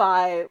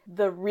justify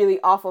the really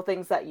awful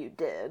things that you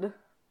did.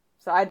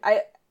 So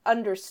I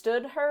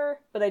understood her,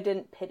 but I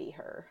didn't pity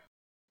her.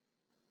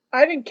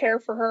 I didn't care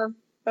for her.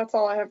 That's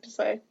all I have to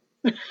say.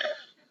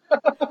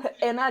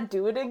 And I'd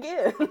do it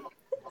again.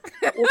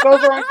 What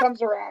goes around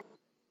comes around.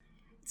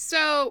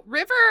 So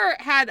River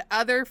had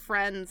other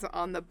friends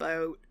on the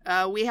boat.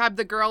 We have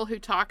the girl who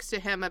talks to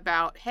him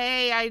about,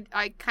 hey,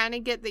 I kind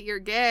of get that you're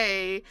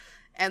gay.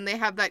 And they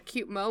have that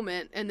cute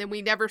moment. And then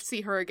we never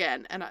see her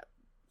again. And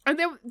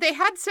then they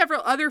had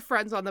several other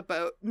friends on the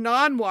boat,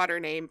 non-water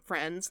name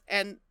friends.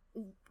 And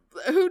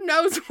who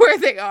knows where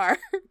they are?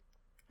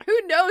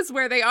 Who knows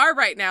where they are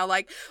right now?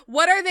 Like,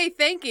 what are they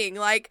thinking?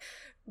 Like,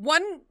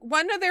 one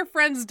of their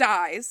friends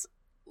dies.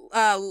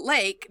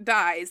 Lake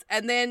dies,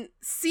 and then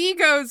C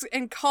goes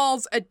and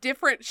calls a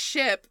different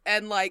ship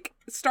and, like,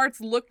 starts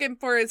looking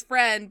for his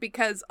friend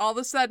because all of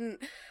a sudden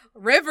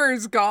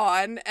River's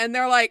gone, and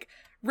they're like,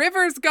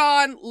 River's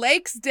gone,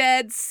 Lake's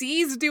dead,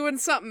 C's doing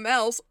something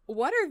else.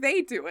 What are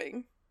they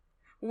doing?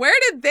 Where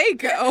did they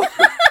go?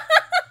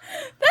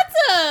 That's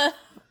a...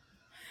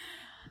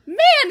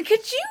 Man,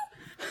 could you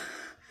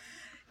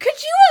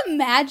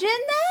imagine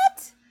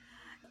that?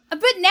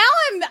 But now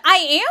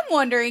I am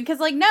wondering, because,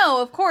 like, no,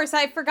 of course,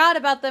 I forgot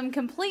about them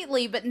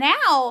completely, but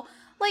now,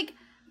 like,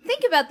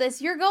 think about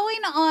this. You're going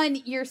on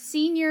your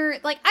senior,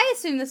 like, I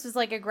assume this was,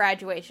 like, a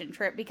graduation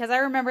trip, because I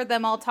remember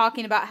them all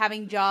talking about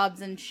having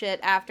jobs and shit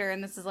after,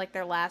 and this is, like,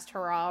 their last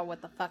hurrah,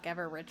 what the fuck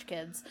ever, rich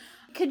kids.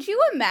 Could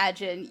you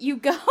imagine, you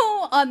go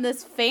on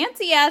this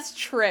fancy-ass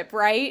trip,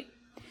 right?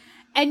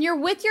 And you're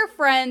with your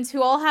friends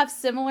who all have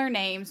similar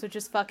names, which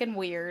is fucking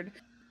weird.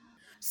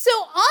 So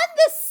on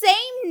the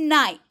same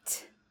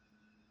night,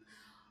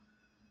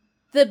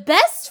 the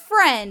best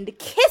friend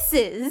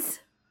kisses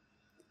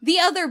the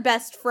other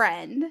best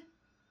friend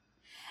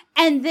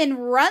and then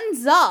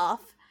runs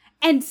off,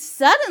 and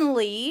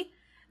suddenly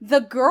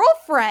the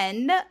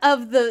girlfriend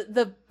of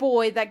the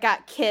boy that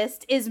got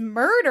kissed is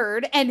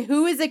murdered, and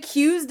who is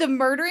accused of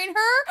murdering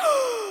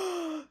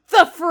her?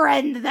 The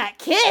friend that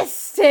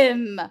kissed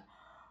him!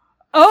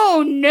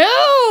 Oh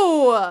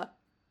no!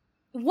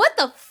 What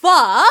the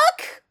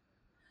fuck?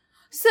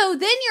 So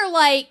then you're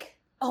like,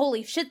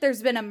 holy shit,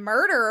 there's been a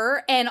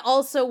murderer, and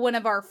also one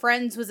of our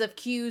friends was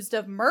accused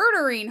of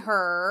murdering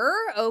her,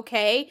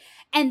 okay,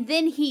 and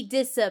then he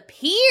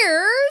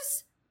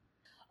disappears?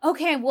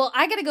 Okay, well,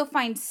 I gotta go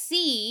find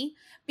C,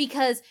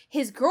 because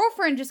his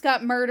girlfriend just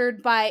got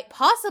murdered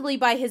possibly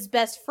by his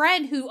best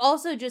friend, who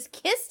also just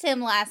kissed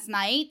him last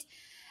night,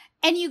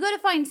 and you go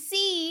to find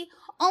C,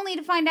 only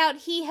to find out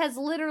he has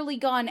literally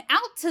gone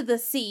out to the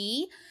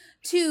sea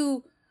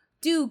to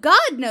do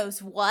God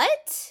knows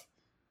what.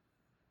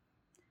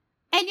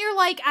 And you're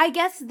like, I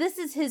guess this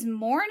is his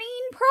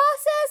mourning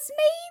process,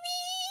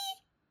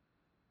 maybe?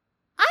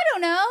 I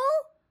don't know.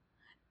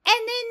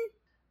 And then,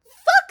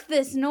 fuck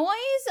this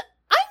noise.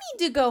 I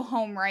need to go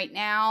home right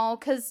now,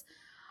 because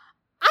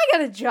I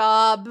got a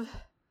job.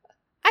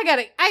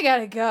 I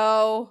gotta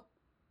go.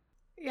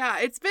 Yeah,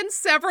 it's been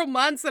several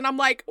months, and I'm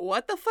like,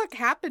 what the fuck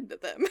happened to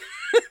them?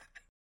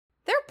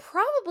 They're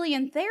probably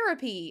in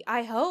therapy,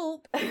 I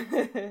hope.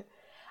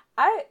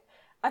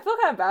 I feel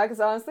kind of bad because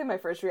honestly my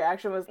first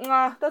reaction was,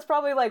 that's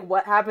probably like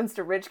what happens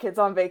to rich kids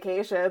on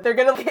vacation. They're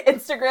gonna like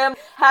Instagram,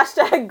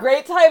 hashtag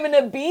great time in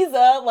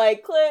Ibiza,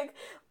 like click.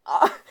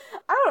 I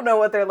don't know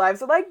what their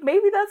lives are like.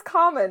 Maybe that's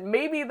common.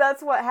 Maybe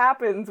that's what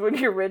happens when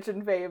you're rich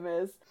and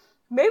famous.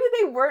 Maybe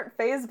they weren't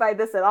fazed by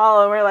this at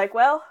all and we're like,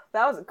 well,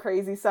 that was a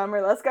crazy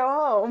summer. Let's go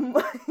home.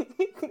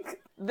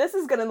 This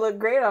is gonna look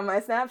great on my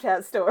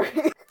Snapchat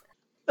story.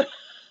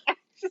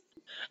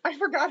 I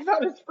forgot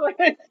about his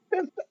friend.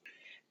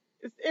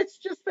 It's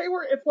just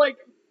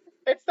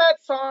it's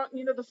that song,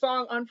 you know, the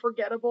song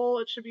Unforgettable.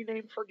 It should be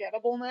named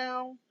Forgettable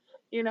now.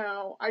 You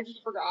know, I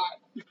just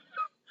forgot.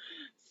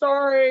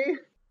 Sorry.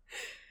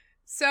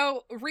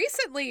 So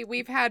recently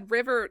we've had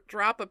River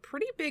drop a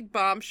pretty big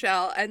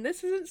bombshell, and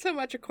this isn't so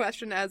much a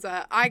question as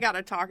I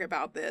gotta talk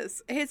about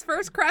this. His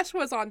first crush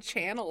was on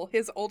Channel,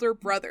 his older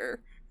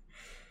brother.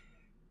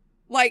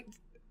 Like,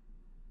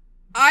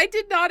 I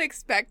did not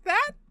expect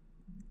that.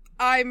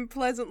 I'm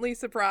pleasantly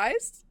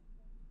surprised.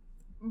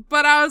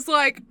 But I was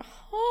like,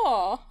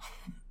 oh,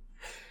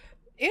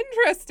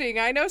 interesting.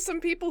 I know some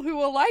people who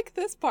will like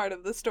this part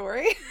of the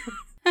story.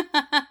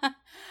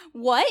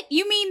 What?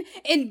 You mean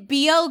in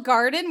BL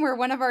Garden, where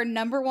one of our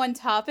number one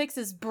topics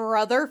is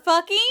brother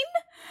fucking?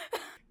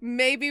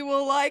 Maybe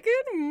we'll like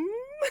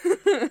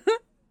it.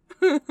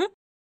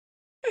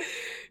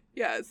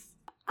 Yes.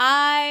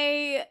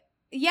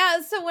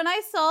 So when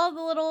I saw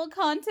the little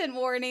content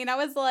warning, I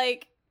was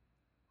like,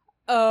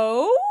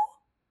 oh?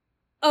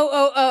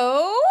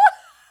 Oh?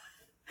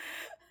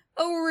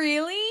 Oh,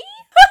 really?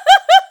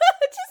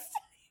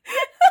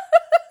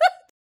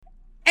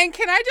 And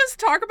can I just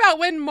talk about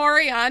when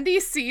Moriarty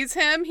sees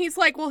him? He's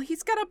like, well,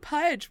 he's got a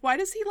pudge. Why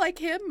does he like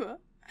him? And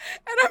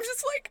I'm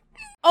just like...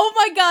 Oh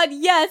my god,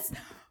 yes!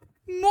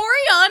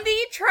 Moriarty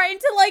trying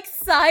to, like,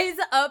 size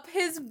up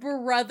his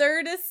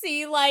brother to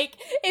see, like,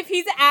 if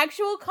he's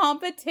actual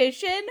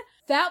competition.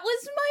 That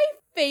was my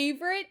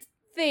favorite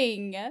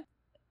thing. That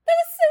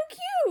was so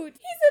cute!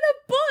 He's in a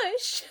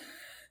bush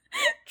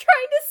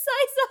trying to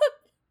size up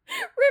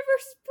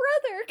River's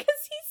brother,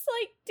 because he's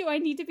like, do I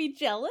need to be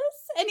jealous?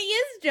 And he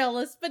is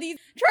jealous, but he's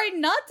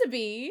trying not to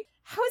be.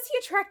 How is he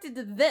attracted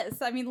to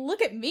this? I mean,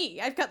 look at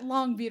me. I've got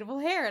long, beautiful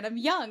hair, and I'm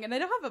young, and I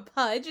don't have a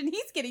pudge, and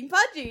he's getting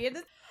pudgy.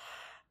 And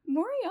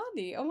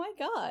Moriarty, oh my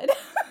god.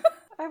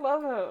 I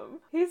love him.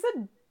 He's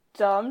a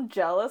dumb,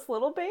 jealous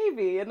little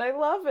baby, and I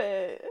love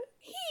it.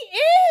 He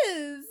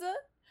is!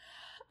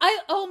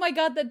 Oh my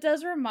god, that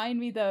does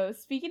remind me, though.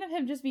 Speaking of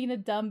him just being a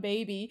dumb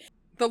baby.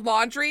 The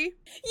laundry?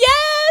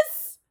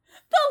 Yes!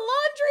 The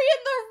laundry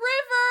in the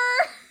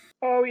river!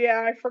 Oh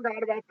yeah, I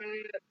forgot about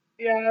that.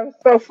 Yeah, it was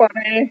so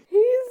funny.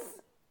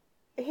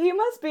 He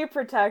must be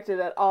protected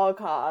at all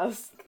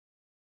costs.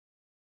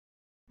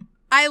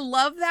 I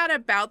love that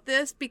about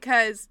this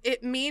because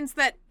it means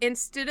that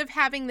instead of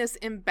having this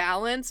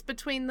imbalance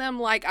between them,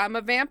 like, I'm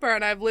a vampire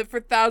and I've lived for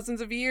thousands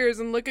of years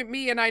and look at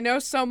me and I know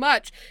so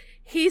much,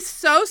 he's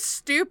so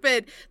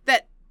stupid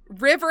that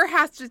River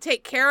has to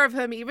take care of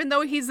him, even though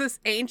he's this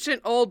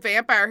ancient old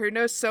vampire who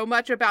knows so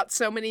much about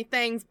so many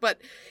things, but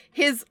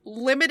his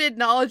limited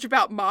knowledge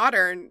about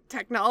modern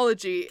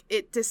technology,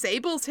 it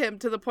disables him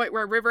to the point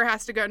where River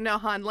has to go, no,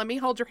 hon, let me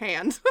hold your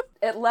hand.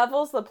 It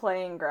levels the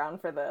playing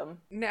ground for them.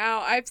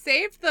 Now, I've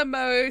saved the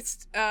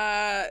most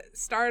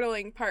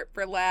startling part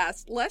for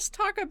last. Let's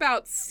talk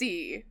about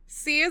C.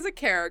 C is a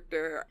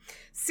character.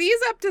 C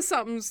is up to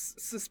something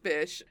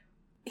suspicious.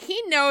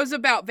 He knows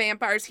about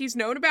vampires. He's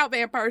known about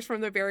vampires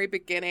from the very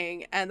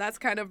beginning, and that's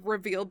kind of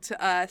revealed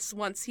to us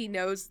once he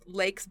knows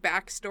Lake's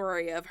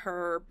backstory of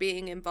her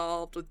being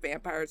involved with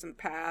vampires in the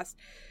past,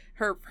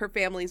 her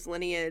family's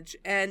lineage.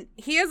 And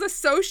he has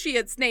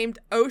associates named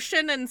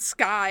Ocean and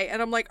Sky,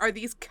 and I'm like, are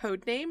these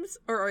code names,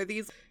 or are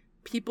these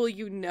people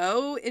you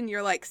know in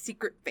your, like,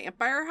 secret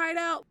vampire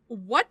hideout?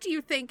 What do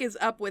you think is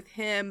up with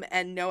him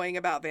and knowing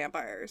about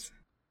vampires?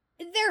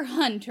 They're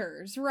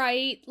hunters,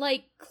 right?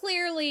 Like,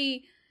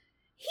 clearly...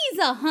 he's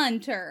a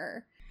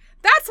hunter.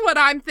 That's what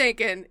I'm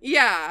thinking.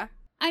 Yeah.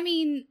 I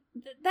mean,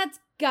 that's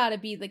gotta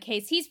be the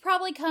case. He's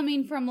probably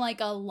coming from, like,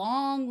 a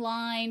long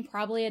line,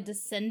 probably a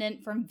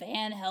descendant from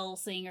Van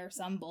Helsing or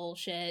some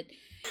bullshit.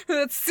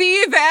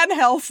 C. Van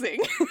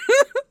Helsing.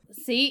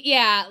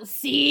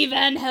 C.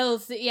 Van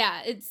Helsing.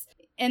 Yeah,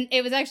 and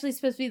it was actually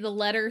supposed to be the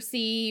letter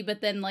C, but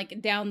then, like,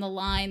 down the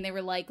line, they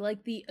were like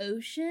the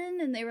ocean,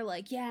 and they were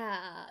like,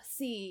 yeah,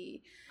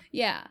 C.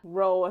 Yeah.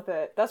 Roll with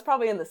it. That's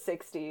probably in the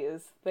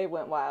 60s. They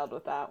went wild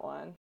with that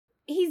one.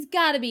 He's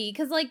gotta be,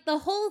 because, like, the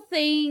whole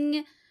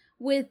thing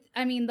with,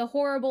 I mean, the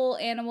horrible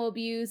animal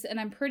abuse, and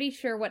I'm pretty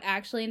sure what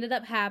actually ended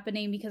up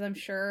happening, because I'm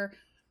sure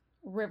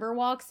River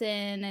walks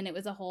in, and it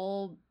was a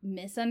whole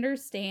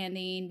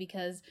misunderstanding,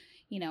 because,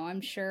 you know,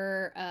 I'm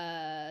sure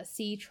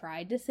C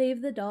tried to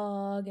save the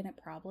dog, and it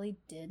probably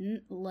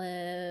didn't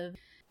live.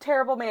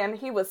 Terrible man.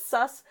 He was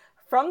sus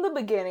from the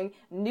beginning,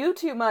 knew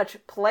too much,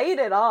 played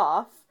it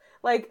off.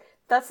 Like,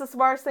 that's the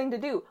smartest thing to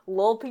do.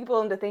 Lull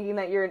people into thinking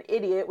that you're an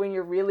idiot when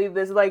you're really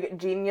this, like,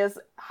 genius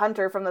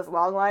hunter from this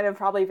long line of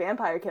probably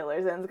vampire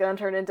killers, and it's gonna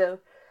turn into,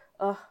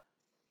 ugh.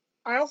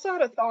 I also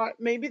had a thought,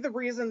 maybe the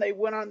reason they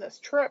went on this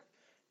trip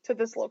to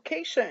this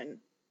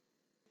location,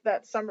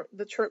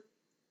 the trip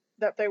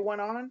that they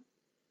went on,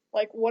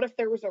 like, what if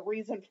there was a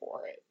reason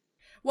for it?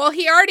 Well,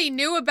 he already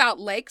knew about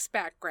Lake's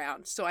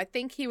background, so I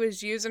think he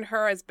was using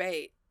her as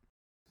bait.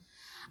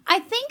 I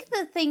think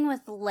the thing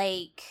with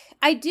Lake,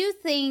 I do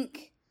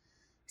think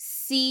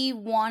C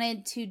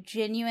wanted to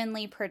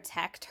genuinely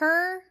protect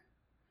her,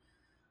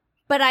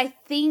 but I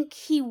think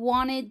he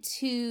wanted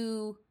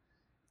to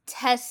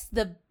test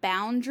the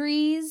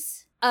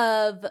boundaries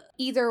of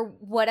either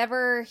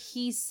whatever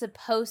he's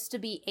supposed to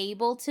be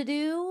able to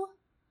do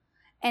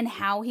and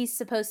how he's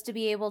supposed to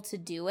be able to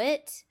do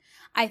it.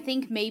 I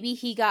think maybe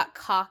he got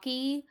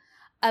cocky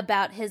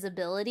about his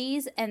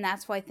abilities, and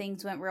that's why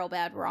things went real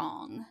bad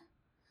wrong.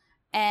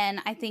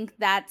 And I think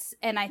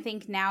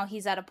now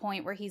he's at a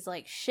point where he's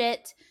like,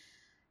 shit,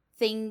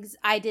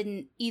 I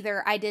didn't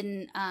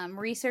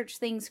research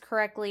things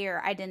correctly,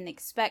 or I didn't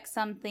expect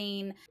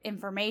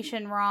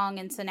information wrong.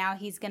 And so now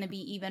he's going to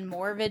be even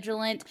more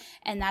vigilant.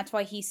 And that's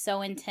why he's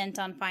so intent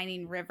on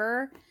finding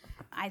River.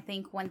 I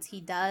think once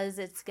he does,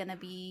 it's going to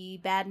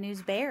be bad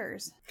news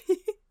bears.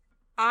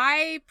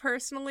 I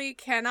personally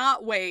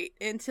cannot wait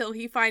until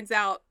he finds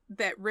out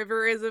that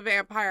River is a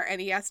vampire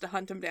and he has to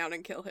hunt him down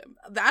and kill him.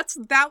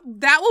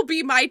 That will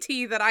be my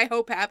tea that I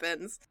hope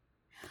happens.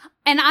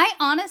 And I,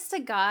 honest to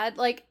God,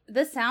 like,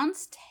 this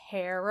sounds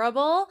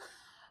terrible,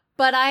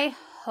 but I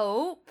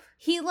hope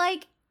he,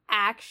 like,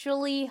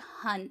 actually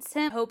hunts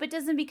him. I hope it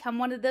doesn't become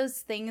one of those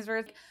things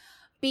where,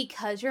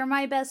 because you're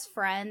my best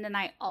friend and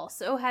I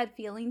also had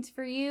feelings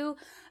for you,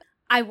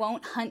 I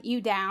won't hunt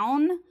you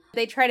down.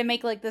 They try to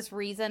make, like, this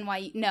reason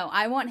why, no,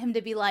 I want him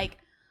to be like,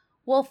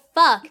 well,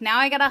 fuck, now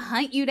I gotta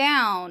hunt you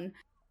down.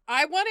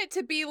 I want it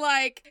to be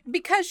like,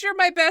 because you're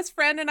my best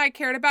friend and I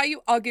cared about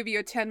you, I'll give you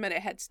a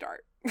 10-minute head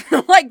start.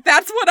 Like,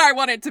 that's what I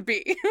want it to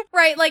be.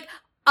 Right, like,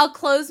 I'll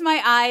close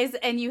my eyes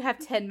and you have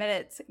 10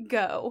 minutes,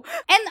 go.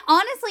 And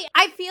honestly,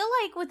 I feel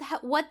like with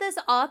what this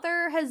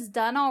author has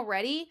done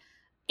already,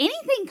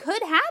 anything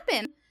could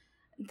happen.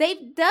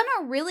 They've done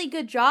a really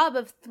good job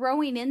of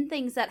throwing in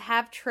things that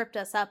have tripped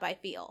us up, I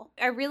feel.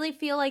 I really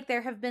feel like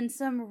there have been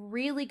some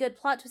really good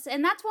plot twists,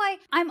 and that's why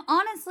I'm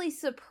honestly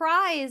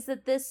surprised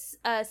that this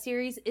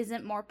series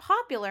isn't more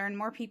popular and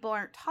more people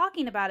aren't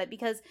talking about it,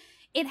 because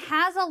it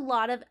has a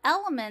lot of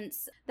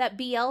elements that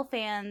BL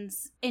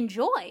fans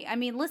enjoy. I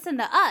mean, listen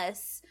to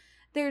us.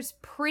 There's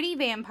pretty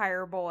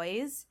vampire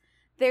boys.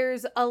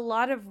 There's a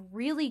lot of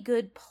really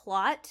good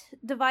plot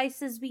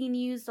devices being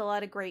used, a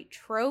lot of great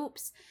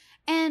tropes,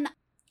 and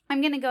I'm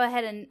going to go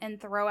ahead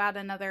and throw out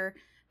another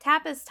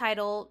Tapas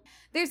title.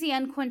 There's The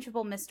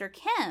Unquenchable Mr.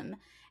 Kim,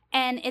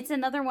 and it's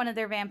another one of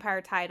their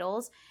vampire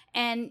titles,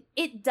 and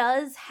it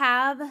does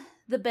have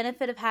the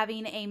benefit of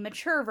having a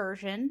mature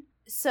version,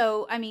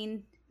 so, I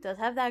mean, it does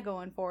have that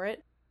going for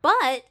it.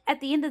 But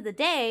at the end of the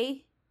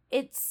day,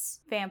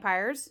 it's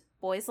vampires,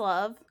 boys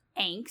love,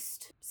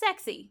 angst,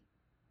 sexy.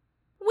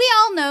 We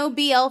all know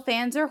BL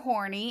fans are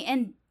horny,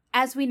 and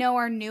as we know,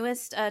 our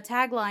newest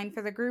tagline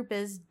for the group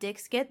is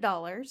 "Dicks Get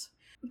Dollars."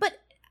 But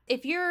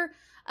if you're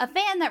a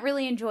fan that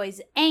really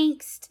enjoys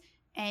angst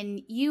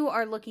and you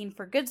are looking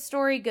for good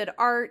story, good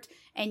art,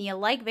 and you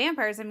like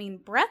vampires, I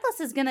mean, Breathless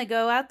is going to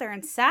go out there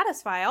and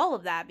satisfy all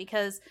of that,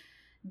 because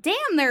damn,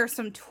 there are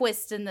some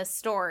twists in this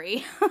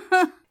story.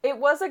 It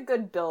was a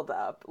good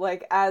build-up.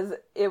 Like, as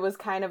it was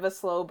kind of a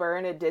slow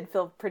burn, it did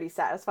feel pretty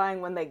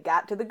satisfying when they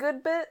got to the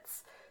good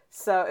bits.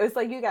 So it was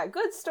like you got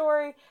good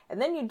story,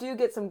 and then you do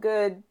get some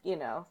good,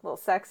 little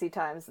sexy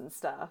times and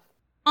stuff.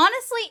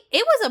 Honestly,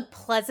 it was a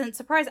pleasant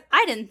surprise.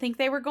 I didn't think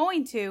they were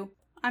going to.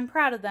 I'm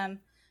proud of them.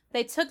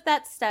 They took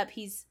that step.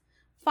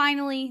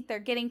 They're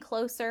getting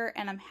closer,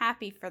 and I'm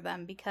happy for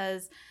them,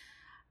 because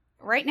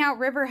right now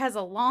River has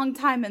a long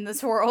time in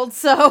this world,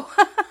 so.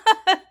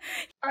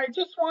 I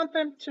just want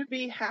them to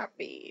be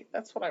happy.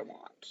 That's what I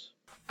want.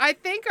 I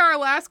think our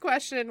last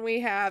question we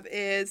have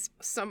is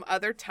some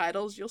other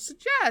titles you'll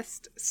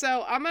suggest.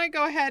 So I'm going to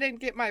go ahead and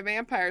get my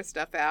vampire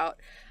stuff out.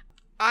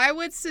 I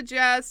would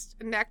suggest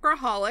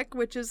Necroholic,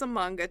 which is a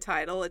manga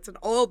title. It's an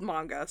old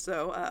manga,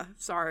 so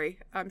sorry,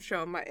 I'm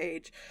showing my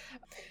age.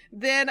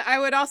 Then I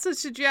would also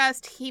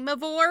suggest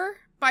Hemivore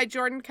by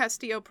Jordan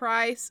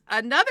Castillo-Price.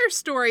 Another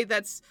story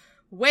that's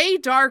way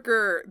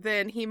darker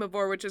than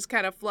Hemivore, which is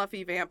kind of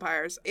fluffy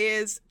vampires,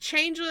 is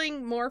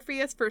Changeling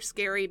Morpheus for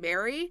Scary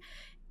Mary.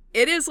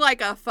 It is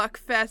like a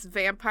fuckfest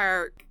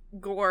vampire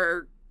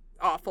gore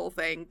awful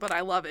thing, but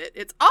I love it.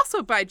 It's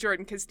also by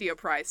Jordan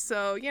Castillo-Price,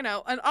 so,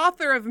 an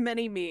author of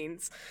many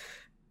means.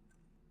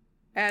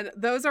 And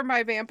those are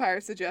my vampire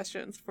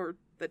suggestions for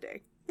the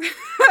day.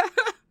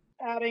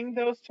 Adding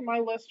those to my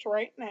list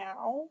right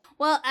now.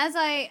 Well, as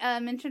I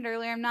mentioned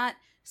earlier, I'm not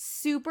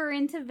super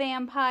into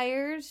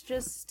vampires,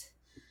 just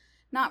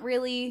not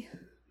really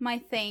my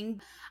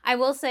thing. I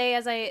will say,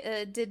 as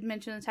I did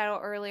mention the title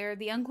earlier,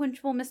 The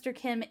Unquenchable Mr.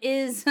 Kim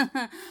is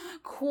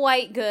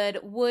quite good.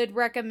 Would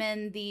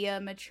recommend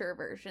the mature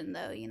version,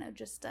 though.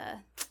 Just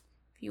if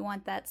you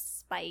want that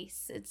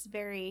spice. It's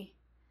very...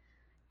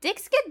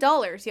 Dicks get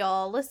dollars,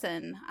 y'all.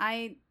 Listen,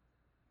 I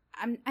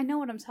know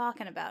what I'm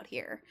talking about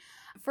here.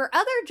 For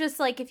other, just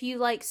like, if you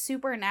like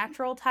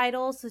supernatural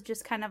titles with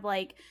just kind of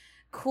like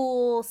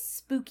cool,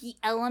 spooky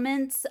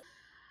elements...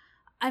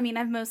 I mean,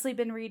 I've mostly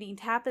been reading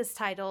Tapas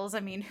titles.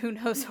 I mean, who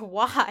knows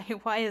why?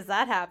 Why is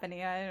that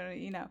happening? I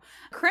don't.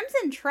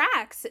 Crimson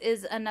Tracks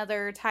is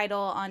another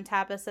title on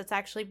Tapas that's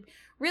actually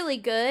really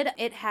good.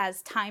 It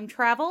has time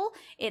travel,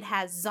 it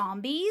has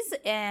zombies,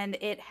 and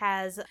it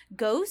has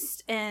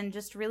ghosts and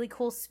just really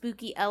cool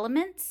spooky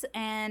elements.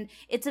 And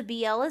it's a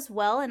BL as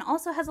well, and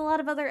also has a lot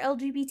of other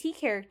LGBT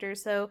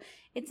characters. So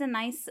it's a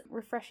nice,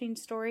 refreshing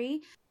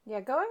story. Yeah,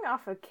 going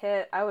off of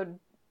Kit, I would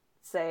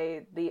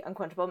say The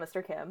Unquenchable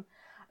Mr. Kim.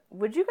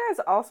 Would you guys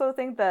also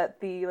think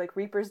that the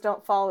Reapers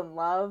Don't Fall in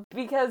Love?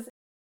 Because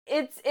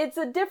it's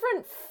a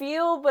different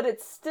feel, but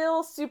it's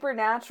still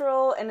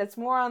supernatural, and it's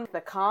more on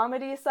the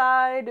comedy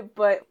side.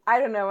 But I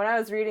don't know, when I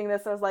was reading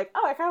this, I was like,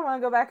 oh, I kind of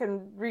want to go back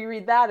and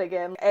reread that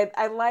again. And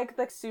I like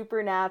the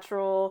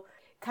supernatural,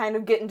 kind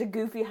of get into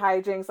goofy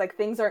hijinks, like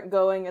things aren't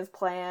going as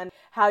planned.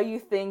 How you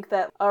think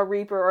that a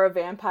Reaper or a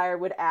vampire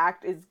would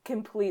act is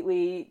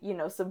completely,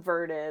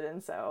 subverted,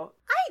 and so...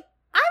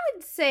 I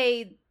would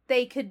say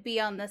they could be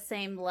on the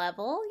same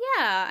level.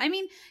 Yeah, I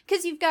mean,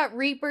 because you've got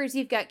Reapers,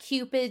 you've got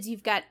Cupids,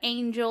 you've got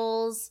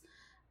Angels.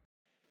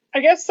 I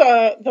guess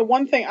the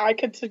one thing I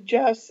could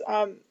suggest,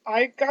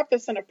 I got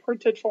this in a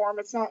printed form.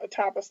 It's not a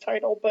Tapas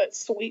title, but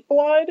Sweet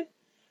Blood.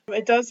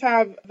 It does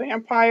have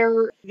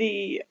vampire.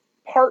 The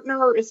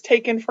partner is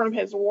taken from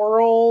his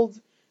world.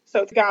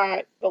 So it's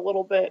got a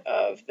little bit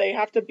of, they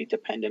have to be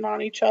dependent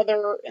on each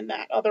other in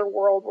that other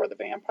world where the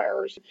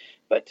vampires,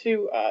 but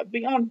to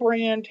be on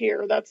brand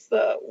here, that's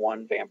the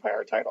one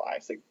vampire title I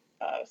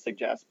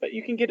suggest, but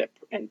you can get it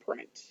in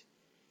print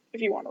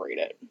if you want to read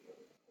it.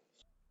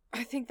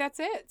 I think that's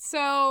it.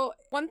 So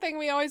one thing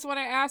we always want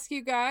to ask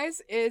you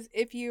guys is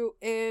if you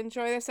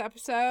enjoy this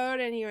episode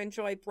and you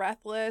enjoy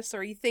Breathless,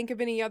 or you think of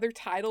any other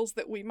titles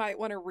that we might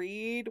want to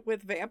read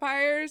with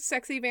vampires,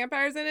 sexy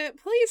vampires in it,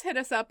 please hit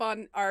us up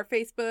on our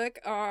Facebook,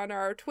 on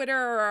our Twitter,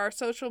 or our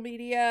social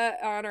media,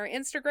 on our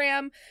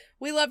Instagram.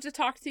 We love to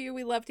talk to you.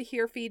 We love to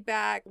hear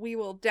feedback. We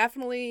will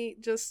definitely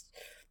just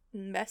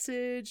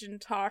message and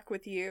talk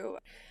with you.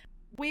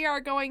 We are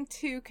going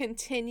to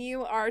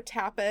continue our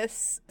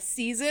Tapas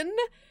season.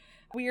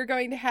 We are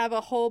going to have a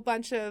whole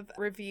bunch of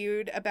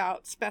reviewed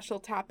about special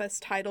Tapas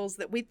titles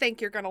that we think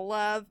you're going to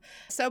love.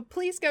 So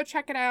please go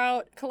check it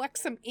out. Collect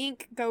some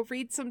ink. Go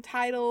read some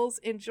titles.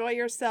 Enjoy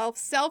yourself.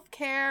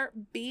 Self-care.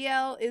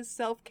 BL is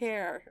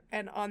self-care.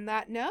 And on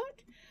that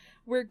note,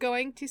 we're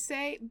going to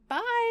say bye.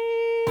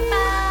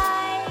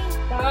 Bye.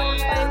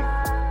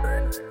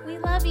 Bye. We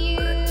love you.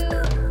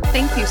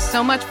 Thank you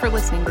so much for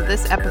listening to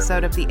this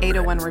episode of the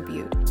 801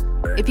 Reviewed.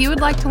 If you would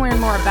like to learn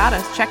more about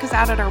us, check us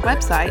out at our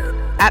website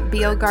at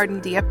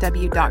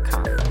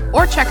blgardendfw.com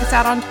or check us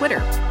out on Twitter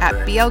at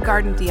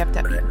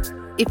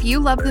blgardendfw. If you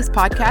love this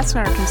podcast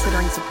and are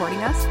considering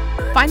supporting us,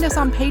 find us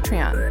on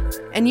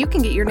Patreon, and you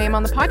can get your name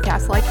on the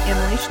podcast like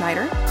Emily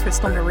Schneider,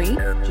 Crystal Marie,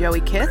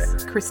 Joey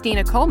Kiss,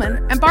 Christina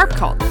Coleman, and Barb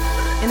Cult.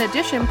 In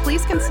addition,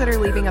 please consider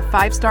leaving a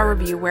 5-star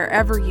review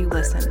wherever you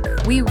listen.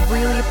 We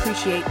really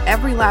appreciate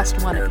every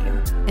last one of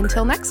you.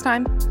 Until next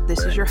time,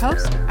 this is your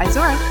host,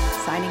 Izora,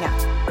 signing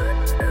out.